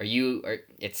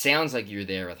 it sounds like you're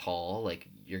there with Holl. Like,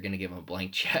 you're gonna give him a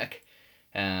blank check.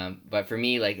 But for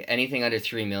me, like anything under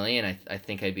 $3 million, I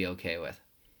think I'd be okay with.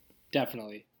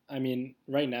 Definitely. I mean,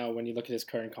 right now, when you look at his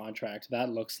current contract, that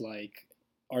looks like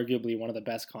arguably one of the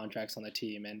best contracts on the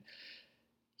team.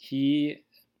 He,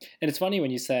 and it's funny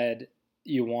when you said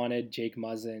you wanted Jake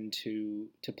Muzzin to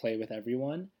play with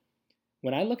everyone.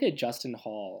 When I look at Justin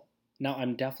Holl, now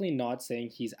I'm definitely not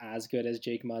saying he's as good as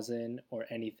Jake Muzzin or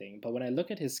anything, but when I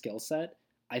look at his skill set,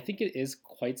 I think it is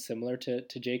quite similar to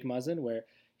Jake Muzzin, where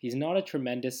he's not a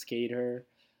tremendous skater.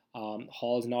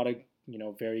 Hall is not a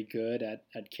very good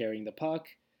at carrying the puck.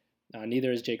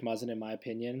 Neither is Jake Muzzin, in my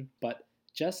opinion, but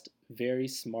just very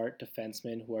smart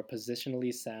defensemen who are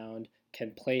positionally sound,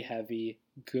 can play heavy,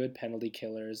 good penalty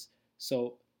killers.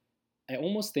 So I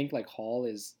almost think like Holl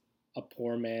is a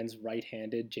poor man's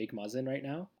right-handed Jake Muzzin right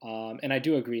now. And I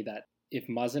do agree that if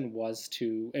Muzzin was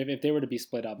to, if they were to be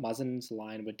split up, Muzzin's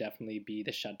line would definitely be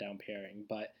the shutdown pairing.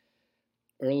 But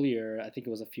earlier, I think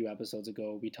it was a few episodes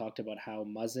ago, we talked about how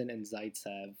Muzzin and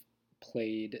Zaitsev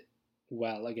played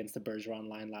well against the Bergeron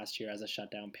line last year as a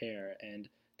shutdown pair. And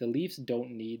the Leafs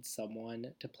don't need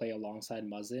someone to play alongside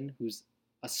Muzzin, who's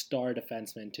a star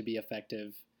defenseman, to be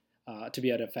effective, to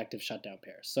be an effective shutdown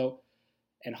pair. So,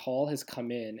 and Holl has come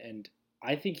in, and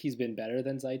I think he's been better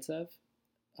than Zaitsev.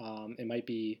 It might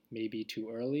be maybe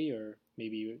too early or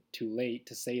maybe too late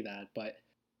to say that, but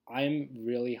I'm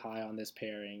really high on this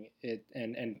pairing.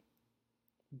 And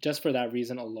just for that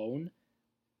reason alone,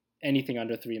 anything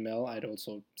under 3 mil, I'd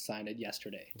also sign it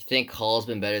yesterday. You think Holl's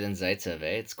been better than Zaitsev,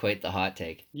 eh? It's quite the hot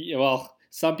take. Yeah, well,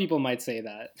 some people might say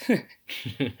that.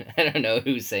 I don't know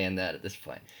who's saying that at this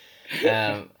point.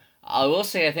 I will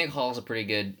say I think Holl's a pretty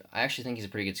good. I actually think he's a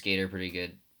pretty good skater, pretty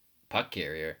good puck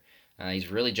carrier.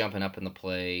 He's really jumping up in the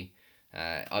play.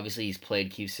 Obviously, he's played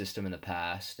Q system in the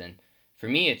past, and for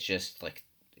me, it's just like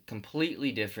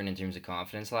completely different in terms of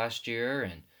confidence last year.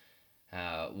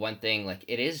 And one thing, like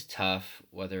it is tough,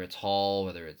 whether it's Holl,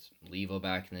 whether it's Levo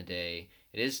back in the day,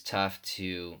 it is tough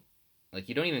to like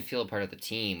you don't even feel a part of the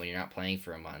team when you're not playing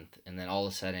for a month, and then all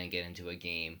of a sudden get into a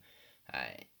game.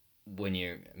 When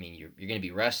you're going to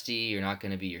be rusty. You're not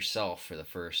going to be yourself for the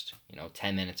first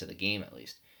 10 minutes of the game at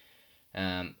least.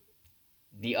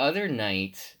 The other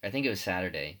night, I think it was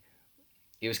Saturday,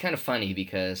 it was kind of funny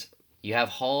because you have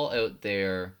Holl out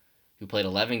there who played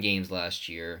 11 games last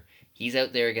year. He's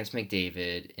out there against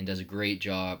McDavid and does a great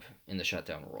job in the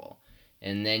shutdown role.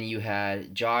 And then you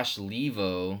had Josh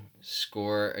Levo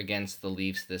score against the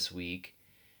Leafs this week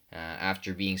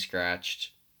after being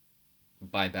scratched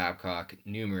by Babcock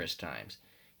numerous times.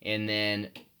 And then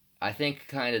I think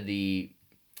kind of the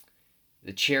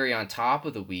cherry on top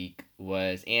of the week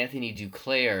was Anthony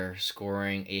Duclair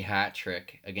scoring a hat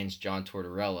trick against John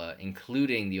Tortorella,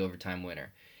 including the overtime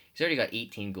winner. He's already got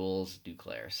 18 goals,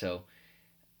 Duclair. So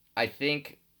I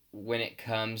think when it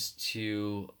comes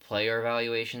to player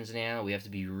evaluations now, we have to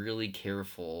be really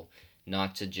careful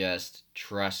not to just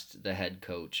trust the head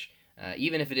coach,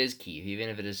 even if it is key, even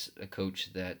if it is a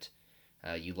coach that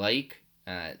you like.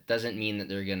 Doesn't mean that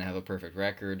they're going to have a perfect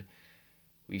record.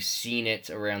 We've seen it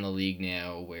around the league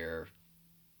now where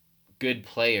good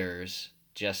players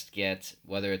just get,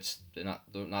 whether it's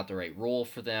not the right role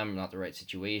for them, not the right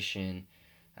situation.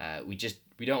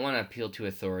 We don't want to appeal to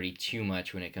authority too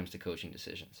much when it comes to coaching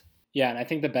decisions. Yeah, and I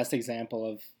think the best example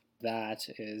of that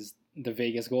is the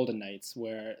Vegas Golden Knights,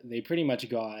 where they pretty much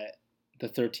got the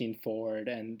 13th forward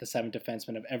and the 7th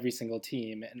defenseman of every single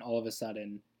team, and all of a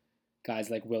sudden, guys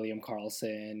like William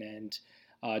Karlsson and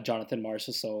Jonathan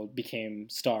Marchessault became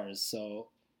stars. So,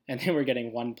 and they were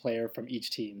getting one player from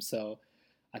each team. So,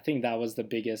 I think that was the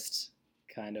biggest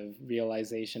kind of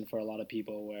realization for a lot of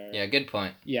people. Where, Yeah, good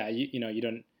point. yeah, you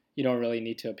don't really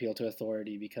need to appeal to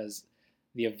authority, because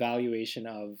the evaluation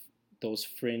of those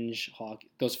fringe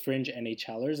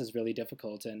NHLers is really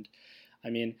difficult. And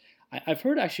I mean, I've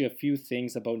heard actually a few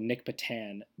things about Nick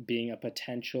Patan being a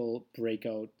potential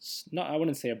breakout. Not, I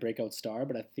wouldn't say a breakout star,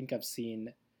 but I think I've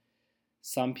seen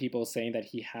some people saying that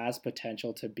he has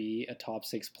potential to be a top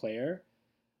six player.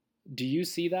 Do you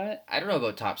see that? I don't know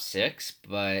about top six,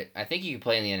 but I think he could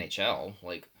play in the NHL.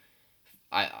 Like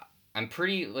I, I'm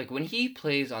pretty like when he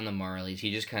plays on the Marlies,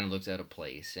 he just kind of looks out of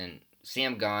place. And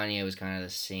Sam Gagner was kind of the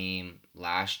same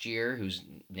last year, who's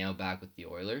now back with the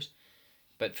Oilers.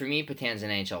 But for me, Patan's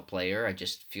an NHL player. I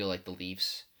just feel like the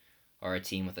Leafs are a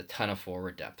team with a ton of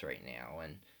forward depth right now.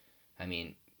 And I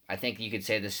mean, I think you could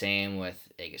say the same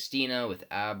with Agostina, with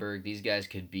Aberg. These guys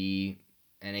could be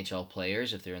NHL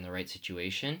players if they're in the right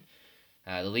situation.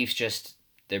 The Leafs just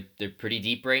they're pretty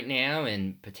deep right now,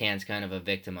 and Patan's kind of a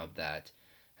victim of that.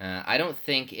 I don't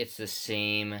think it's the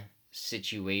same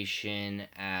situation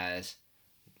as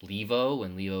Levo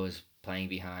when Levo was playing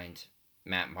behind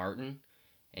Matt Martin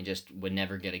and just would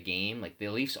never get a game. Like the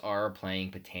Leafs are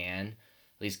playing Patan,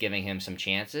 at least giving him some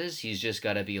chances. He's just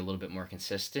got to be a little bit more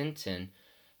consistent, and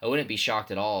I wouldn't be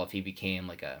shocked at all if he became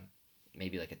like a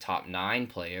maybe like a top nine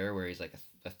player where he's like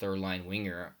a third line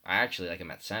winger. I actually like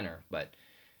him at center, but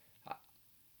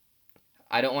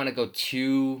I don't want to go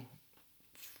too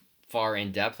far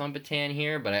in depth on Patan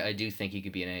here, but I do think he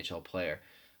could be an NHL player.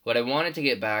 What I wanted to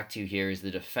get back to here is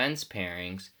the defense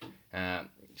pairings.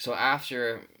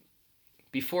 So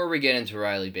before we get into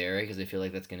Riley Berry, because I feel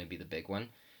like that's going to be the big one,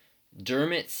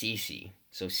 Dermott Ceci.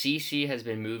 So Ceci has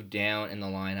been moved down in the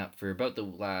lineup for about the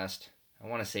last, I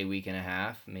want to say week and a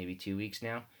half, maybe 2 weeks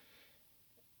now.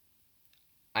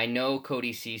 I know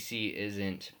Cody Ceci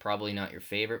isn't probably not your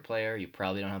favorite player. You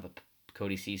probably don't have a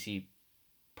Cody Ceci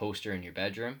poster in your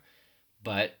bedroom,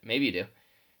 but maybe you do.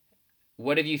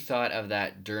 What have you thought of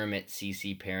that Dermott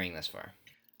Ceci pairing thus far?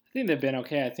 I think they've been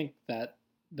okay. I think that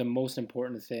the most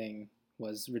important thing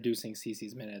was reducing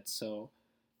CC's minutes. So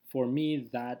for me,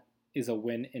 that is a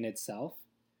win in itself.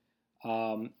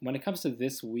 When it comes to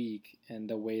this week and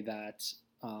the way that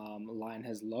line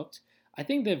has looked, I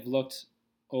think they've looked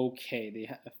okay. They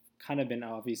have kind of been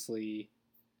obviously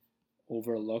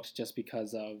overlooked just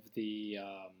because of the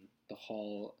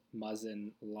Holl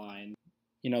Muzzin line.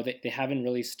 They haven't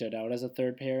really stood out as a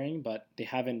third pairing, but they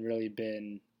haven't really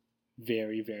been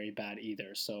very, very bad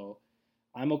either. So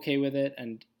I'm okay with it,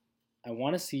 and I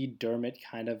want to see Dermott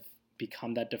kind of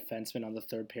become that defenseman on the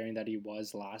third pairing that he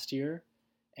was last year,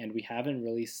 and we haven't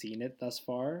really seen it thus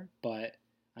far. But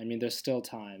I mean, there's still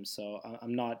time, so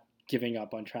I'm not giving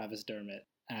up on Travis Dermott,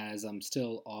 as I'm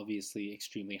still obviously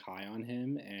extremely high on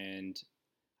him, and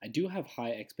I do have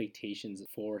high expectations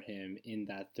for him in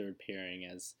that third pairing,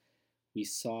 as we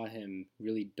saw him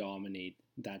really dominate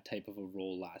that type of a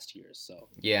role last year. So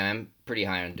Yeah, I'm pretty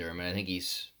high on Dermott. I think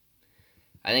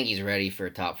he's ready for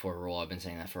a top four role. I've been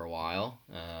saying that for a while.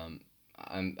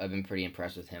 I've been pretty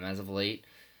impressed with him as of late.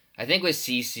 I think with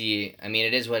CC, I mean,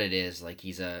 it is what it is. Like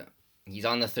he's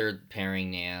on the third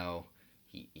pairing now.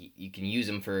 You can use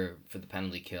him for the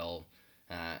penalty kill.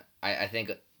 I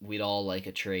think we'd all like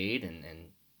a trade and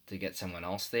to get someone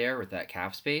else there with that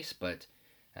cap space, but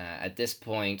at this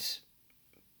point,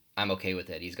 I'm okay with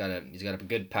it. He's got a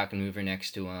good puck mover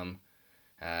next to him,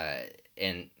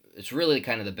 and it's really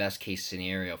kind of the best case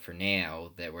scenario for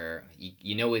now that where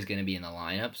you know he's going to be in the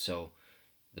lineup. So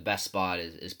the best spot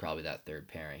is probably that third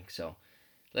pairing. So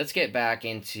let's get back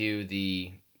into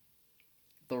the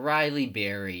Riley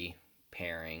Berry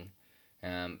pairing.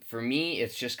 For me,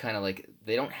 it's just kind of like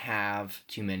they don't have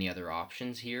too many other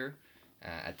options here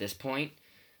at this point.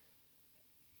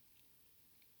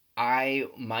 I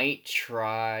might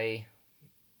try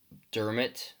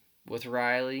Dermott with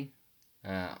Riley.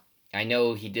 Uh, I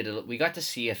know he did. We got to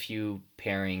see a few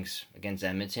pairings against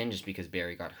Edmonton just because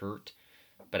Barry got hurt,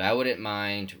 but I wouldn't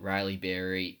mind Riley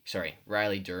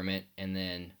Dermott, and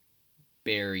then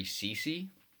Barry Ceci.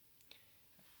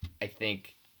 I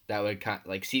think that would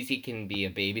like CC can be a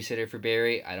babysitter for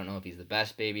Barry. I don't know if he's the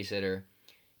best babysitter.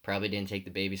 Probably didn't take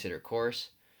the babysitter course,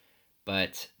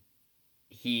 but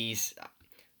he's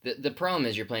the problem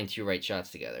is you're playing two right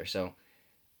shots together. So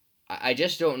I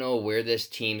just don't know where this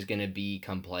team's going to be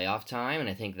come playoff time, and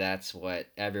I think that's what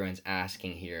everyone's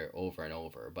asking here over and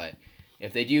over. But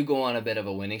if they do go on a bit of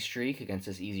a winning streak against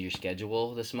this easier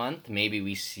schedule this month, maybe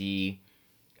we see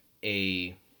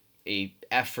a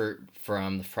effort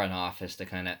from the front office to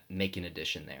kind of make an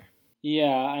addition there. Yeah,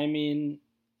 I mean,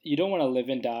 you don't want to live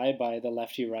and die by the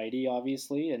lefty righty,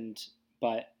 obviously,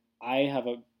 but I have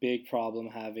a big problem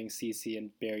having CC and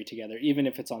Barry together, even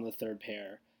if it's on the third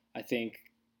pair. I think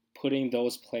putting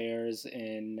those players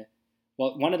in,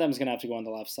 well, one of them is going to have to go on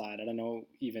the left side. I don't know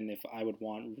even if I would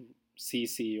want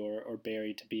CC or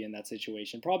Barry to be in that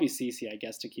situation. Probably CC, I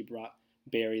guess, to keep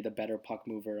Barry the better puck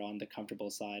mover on the comfortable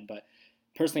side, but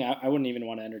personally, I wouldn't even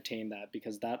want to entertain that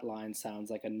because that line sounds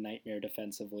like a nightmare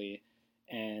defensively.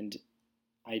 And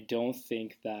I don't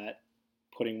think that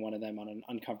putting one of them on an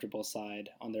uncomfortable side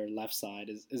on their left side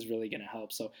is really going to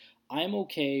help. So I'm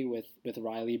okay with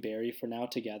Riley Berry for now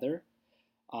together.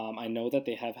 I know that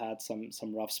they have had some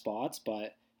rough spots,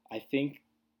 but I think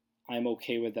I'm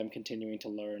okay with them continuing to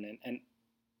learn. And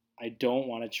I don't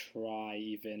want to try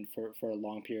even for a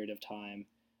long period of time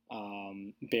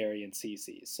Barry and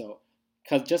CC. So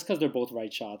because they're both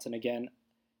right shots, and again,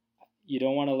 you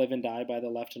don't want to live and die by the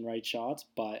left and right shots,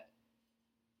 but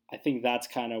I think that's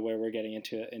kind of where we're getting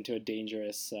into a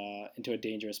dangerous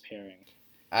pairing.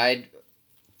 I'd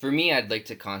for me, I'd like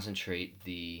to concentrate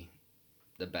the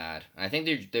bad. I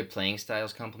think their playing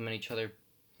styles complement each other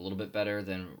a little bit better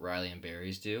than Riley and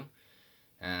Barry's do.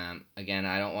 Again,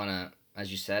 I don't want to,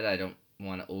 as you said, I don't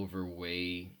want to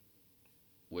overweigh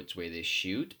which way they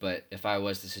shoot. But if I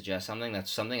was to suggest something,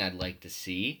 that's something I'd like to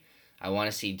see. I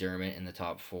want to see Dermott in the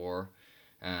top four.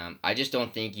 I just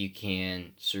don't think you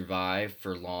can survive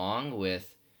for long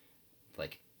with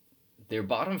like their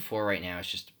bottom four right now is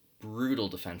just brutal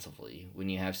defensively. When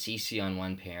you have CC on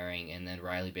one pairing and then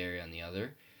Riley Berry on the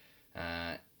other,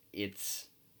 uh, it's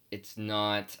it's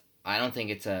not. I don't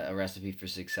think it's a recipe for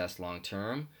success long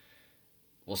term.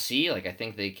 We'll see. Like I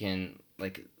think they can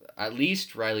like at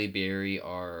least Riley Berry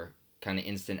are kind of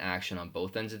instant action on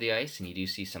both ends of the ice, and you do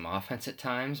see some offense at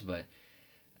times. But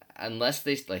unless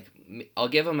they like, I'll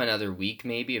give them another week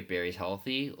maybe if Barry's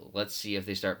healthy. Let's see if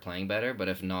they start playing better. But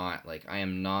if not, like I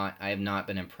am not. I have not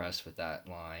been impressed with that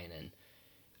line, and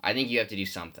I think you have to do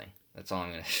something. That's all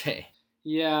I'm gonna say.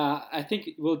 Yeah, I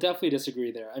think we'll definitely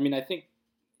disagree there. I mean, I think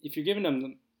if you're giving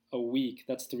them a week,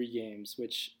 that's 3 games,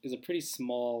 which is a pretty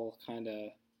small kind of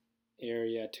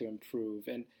area to improve.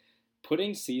 And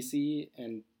putting Cece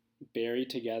and Barry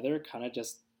together kind of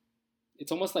just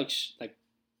it's almost like like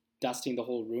dusting the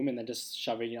whole room and then just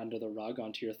shoving it under the rug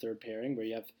onto your third pairing where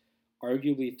you have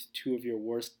arguably two of your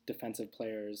worst defensive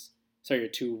players, sorry, your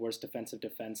two worst defensive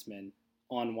defensemen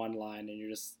on one line and you're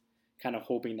just kind of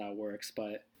hoping that works,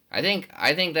 but I think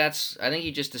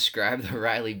you just described the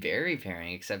Riley Berry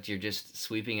pairing, except you're just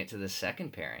sweeping it to the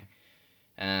second pairing.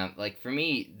 Like for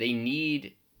me, they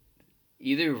need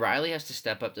either Riley has to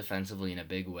step up defensively in a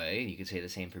big way. You could say the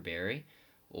same for Barry,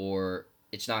 or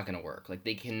it's not going to work. Like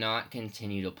they cannot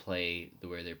continue to play the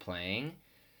way they're playing,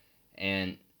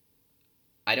 and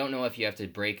I don't know if you have to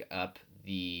break up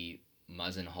the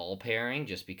Muzzin Hall pairing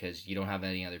just because you don't have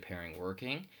any other pairing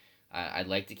working. I'd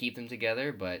like to keep them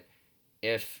together, but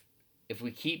if if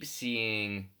we keep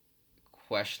seeing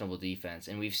questionable defense,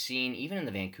 and we've seen even in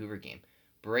the Vancouver game,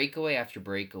 breakaway after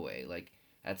breakaway, like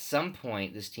at some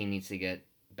point this team needs to get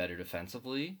better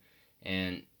defensively,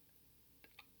 and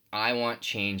I want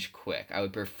change quick. I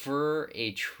would prefer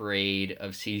a trade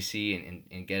of CC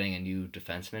and getting a new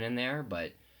defenseman in there,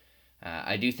 but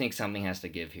I do think something has to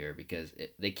give here because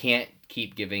they can't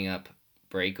keep giving up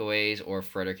breakaways, or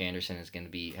Frederick Anderson is going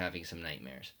to be having some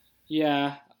nightmares.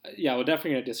 yeah, yeah, we're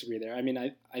definitely going to disagree there. I mean,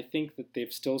 I think that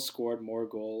they've still scored more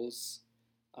goals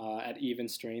at even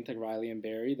strength like Riley and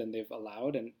Barry than they've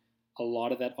allowed, and a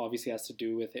lot of that obviously has to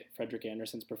do with Frederick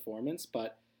Anderson's performance.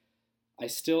 But I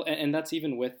still, and that's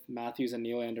even with Matthews and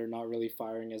Nylander not really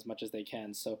firing as much as they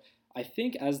can. So I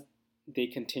think as they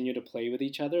continue to play with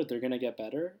each other, they're going to get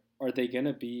better. Are they going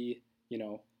to be,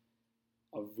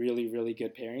 a really, really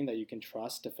good pairing that you can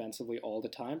trust defensively all the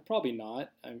time? Probably not.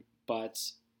 But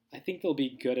I think they'll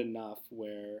be good enough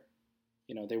where,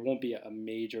 they won't be a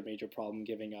major, major problem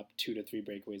giving up 2 to 3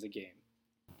 breakaways a game.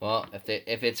 Well,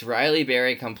 if it's Riley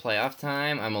Berry come playoff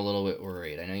time, I'm a little bit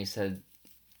worried. I know you said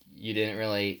you didn't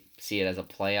really see it as a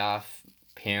playoff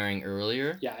pairing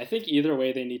earlier. Yeah, I think either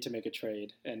way they need to make a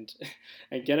trade and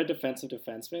and get a defensive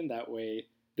defenseman. That way,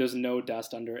 there's no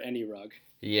dust under any rug.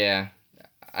 Yeah,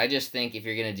 I just think if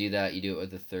you're gonna do that, you do it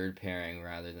with the third pairing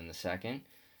rather than the second.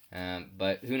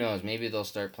 But who knows? Maybe they'll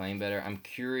start playing better. I'm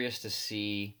curious to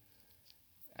see.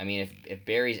 I mean, if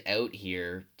Barry's out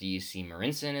here, do you see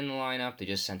Marinson in the lineup? They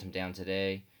just sent him down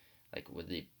today. Like, would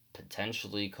they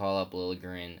potentially call up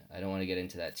Liljegren? I don't want to get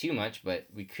into that too much, but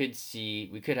we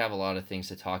could have a lot of things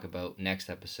to talk about next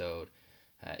episode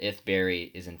if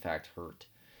Barry is in fact hurt.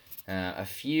 A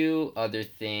few other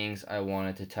things I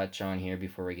wanted to touch on here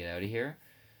before we get out of here.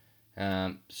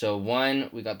 So one,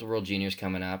 we got the World Juniors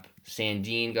coming up.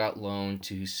 Sandin got loaned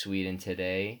to Sweden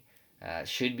today.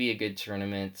 Should be a good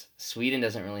tournament. Sweden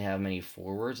doesn't really have many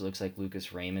forwards. It looks like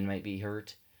Lucas Raymond might be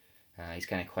hurt. He's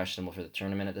kind of questionable for the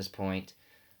tournament at this point.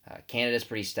 Canada's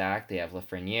pretty stacked. They have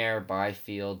Lafreniere,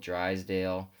 Byfield,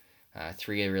 Drysdale,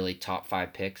 three really top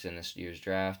 5 picks in this year's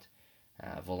draft.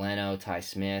 Valeno, Ty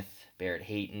Smith, Barrett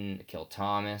Hayton, Akil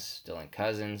Thomas, Dylan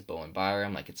Cousins, Bowen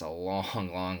Byram. Like, it's a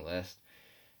long, long list.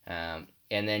 And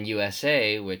then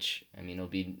USA, which, I mean, it'll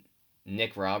be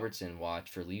Nick Robertson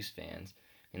watch for Leafs fans.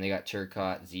 And they got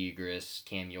Turcotte, Zegras,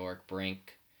 Cam York,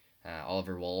 Brink,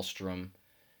 Oliver Wahlstrom.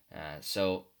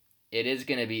 So it is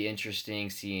going to be interesting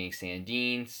seeing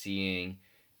Sandin, seeing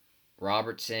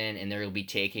Robertson, and they'll be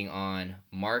taking on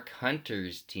Mark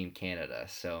Hunter's Team Canada.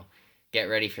 So get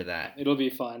ready for that. It'll be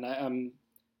fun.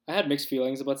 I had mixed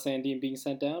feelings about Sandin being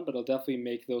sent down, but it'll definitely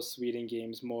make those Sweden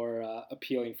games more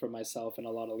appealing for myself and a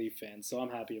lot of Leaf fans. So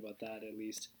I'm happy about that at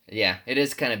least. Yeah, it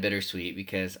is kind of bittersweet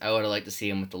because I would have liked to see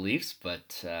him with the Leafs,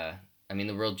 but I mean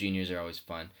the World Juniors are always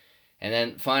fun. And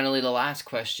then finally, the last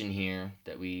question here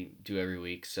that we do every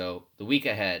week. So the week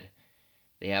ahead,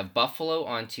 they have Buffalo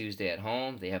on Tuesday at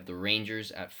home. They have the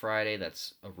Rangers at Friday.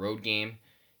 That's a road game.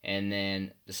 And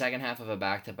then the second half of a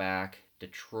back-to-back,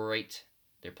 Detroit.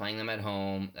 They're playing them at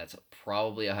home. That's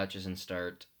probably a Hutchison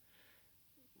start.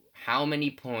 How many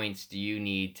points do you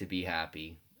need to be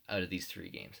happy out of these 3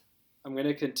 games? I'm going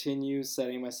to continue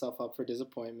setting myself up for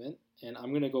disappointment, and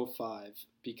I'm going to go 5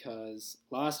 because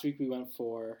last week we went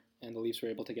 4 and the Leafs were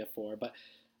able to get 4. But,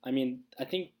 I mean, I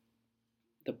think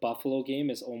the Buffalo game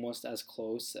is almost as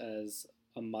close as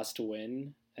a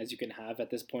must-win as you can have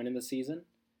at this point in the season.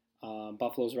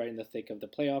 Buffalo's right in the thick of the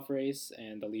playoff race,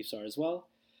 and the Leafs are as well.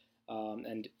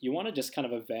 And you want to just kind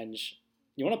of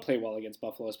you want to play well against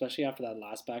Buffalo, especially after that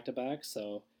last back-to-back.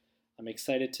 So I'm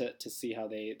excited to see how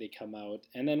they come out.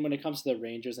 And then when it comes to the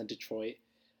Rangers and Detroit,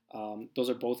 those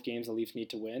are both games the Leafs need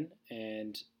to win.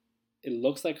 And it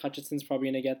looks like Hutchinson's probably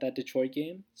going to get that Detroit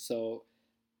game. So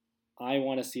I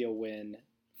want to see a win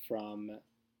from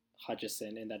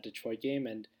Hutchison in that Detroit game.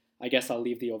 And I guess I'll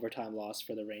leave the overtime loss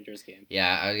for the Rangers game.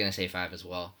 Yeah, I was going to say 5 as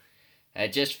well.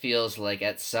 It just feels like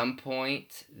at some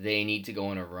point they need to go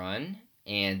on a run,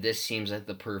 and this seems like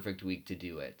the perfect week to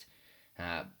do it.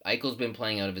 Eichel's been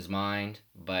playing out of his mind,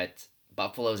 but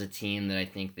Buffalo's a team that I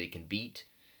think they can beat,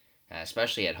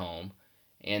 especially at home.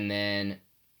 And then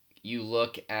you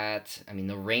look at, I mean,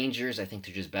 the Rangers, I think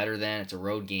they're just better than. It's a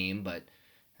road game, but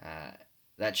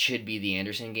that should be the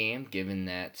Anderson game, given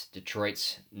that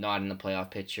Detroit's not in the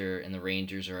playoff picture, and the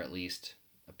Rangers are at least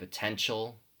a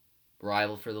potential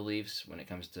rival for the Leafs when it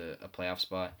comes to a playoff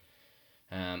spot.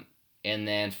 And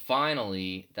then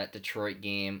finally, that Detroit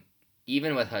game,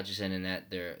 even with Hutchison in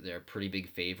that, they're a pretty big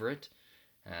favorite.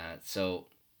 So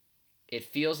it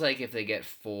feels like if they get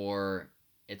 4,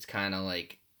 it's kind of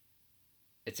like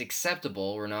it's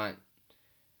acceptable. We're not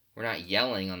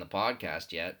yelling on the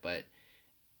podcast yet, but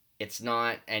it's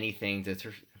not anything to.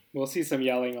 We'll see some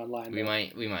yelling online. We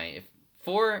might. If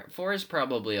 4 is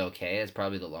probably okay. It's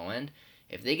probably the low end.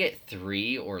 If they get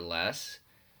 3 or less,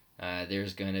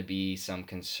 there's going to be some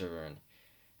concern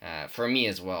for me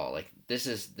as well. Like, this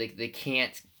is they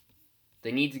can't.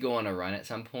 They need to go on a run at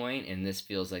some point, and this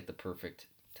feels like the perfect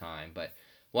time. But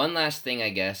one last thing, I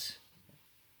guess.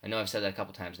 I know I've said that a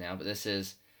couple times now, but this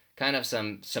is kind of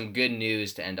some good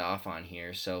news to end off on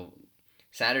here. So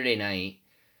Saturday night,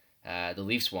 the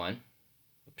Leafs won.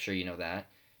 I'm sure you know that.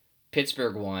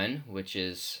 Pittsburgh won, which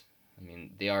is, I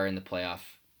mean, they are in the playoff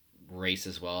race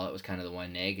as well. That was kind of the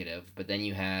one negative. But then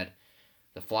you had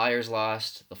the Flyers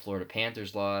lost, the Florida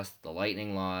Panthers lost, the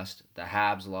Lightning lost, the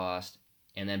Habs lost,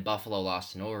 and then Buffalo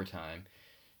lost in overtime.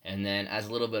 And then as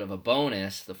a little bit of a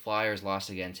bonus, the Flyers lost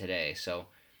again today. So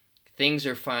things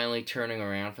are finally turning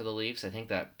around for the Leafs. I think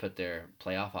that put their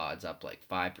playoff odds up like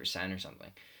 5% or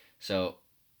something. So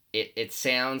it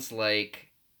sounds like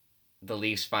the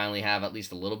Leafs finally have at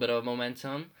least a little bit of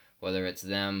momentum, whether it's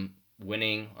them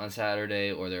winning on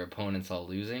Saturday or their opponents all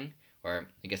losing, or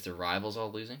I guess their rivals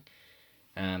all losing.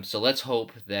 So let's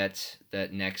hope that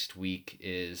next week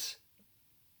is.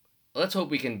 Let's hope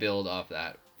we can build off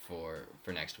that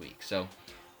for next week. So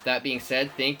that being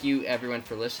said, thank you everyone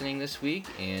for listening this week,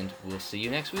 and we'll see you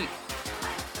next week.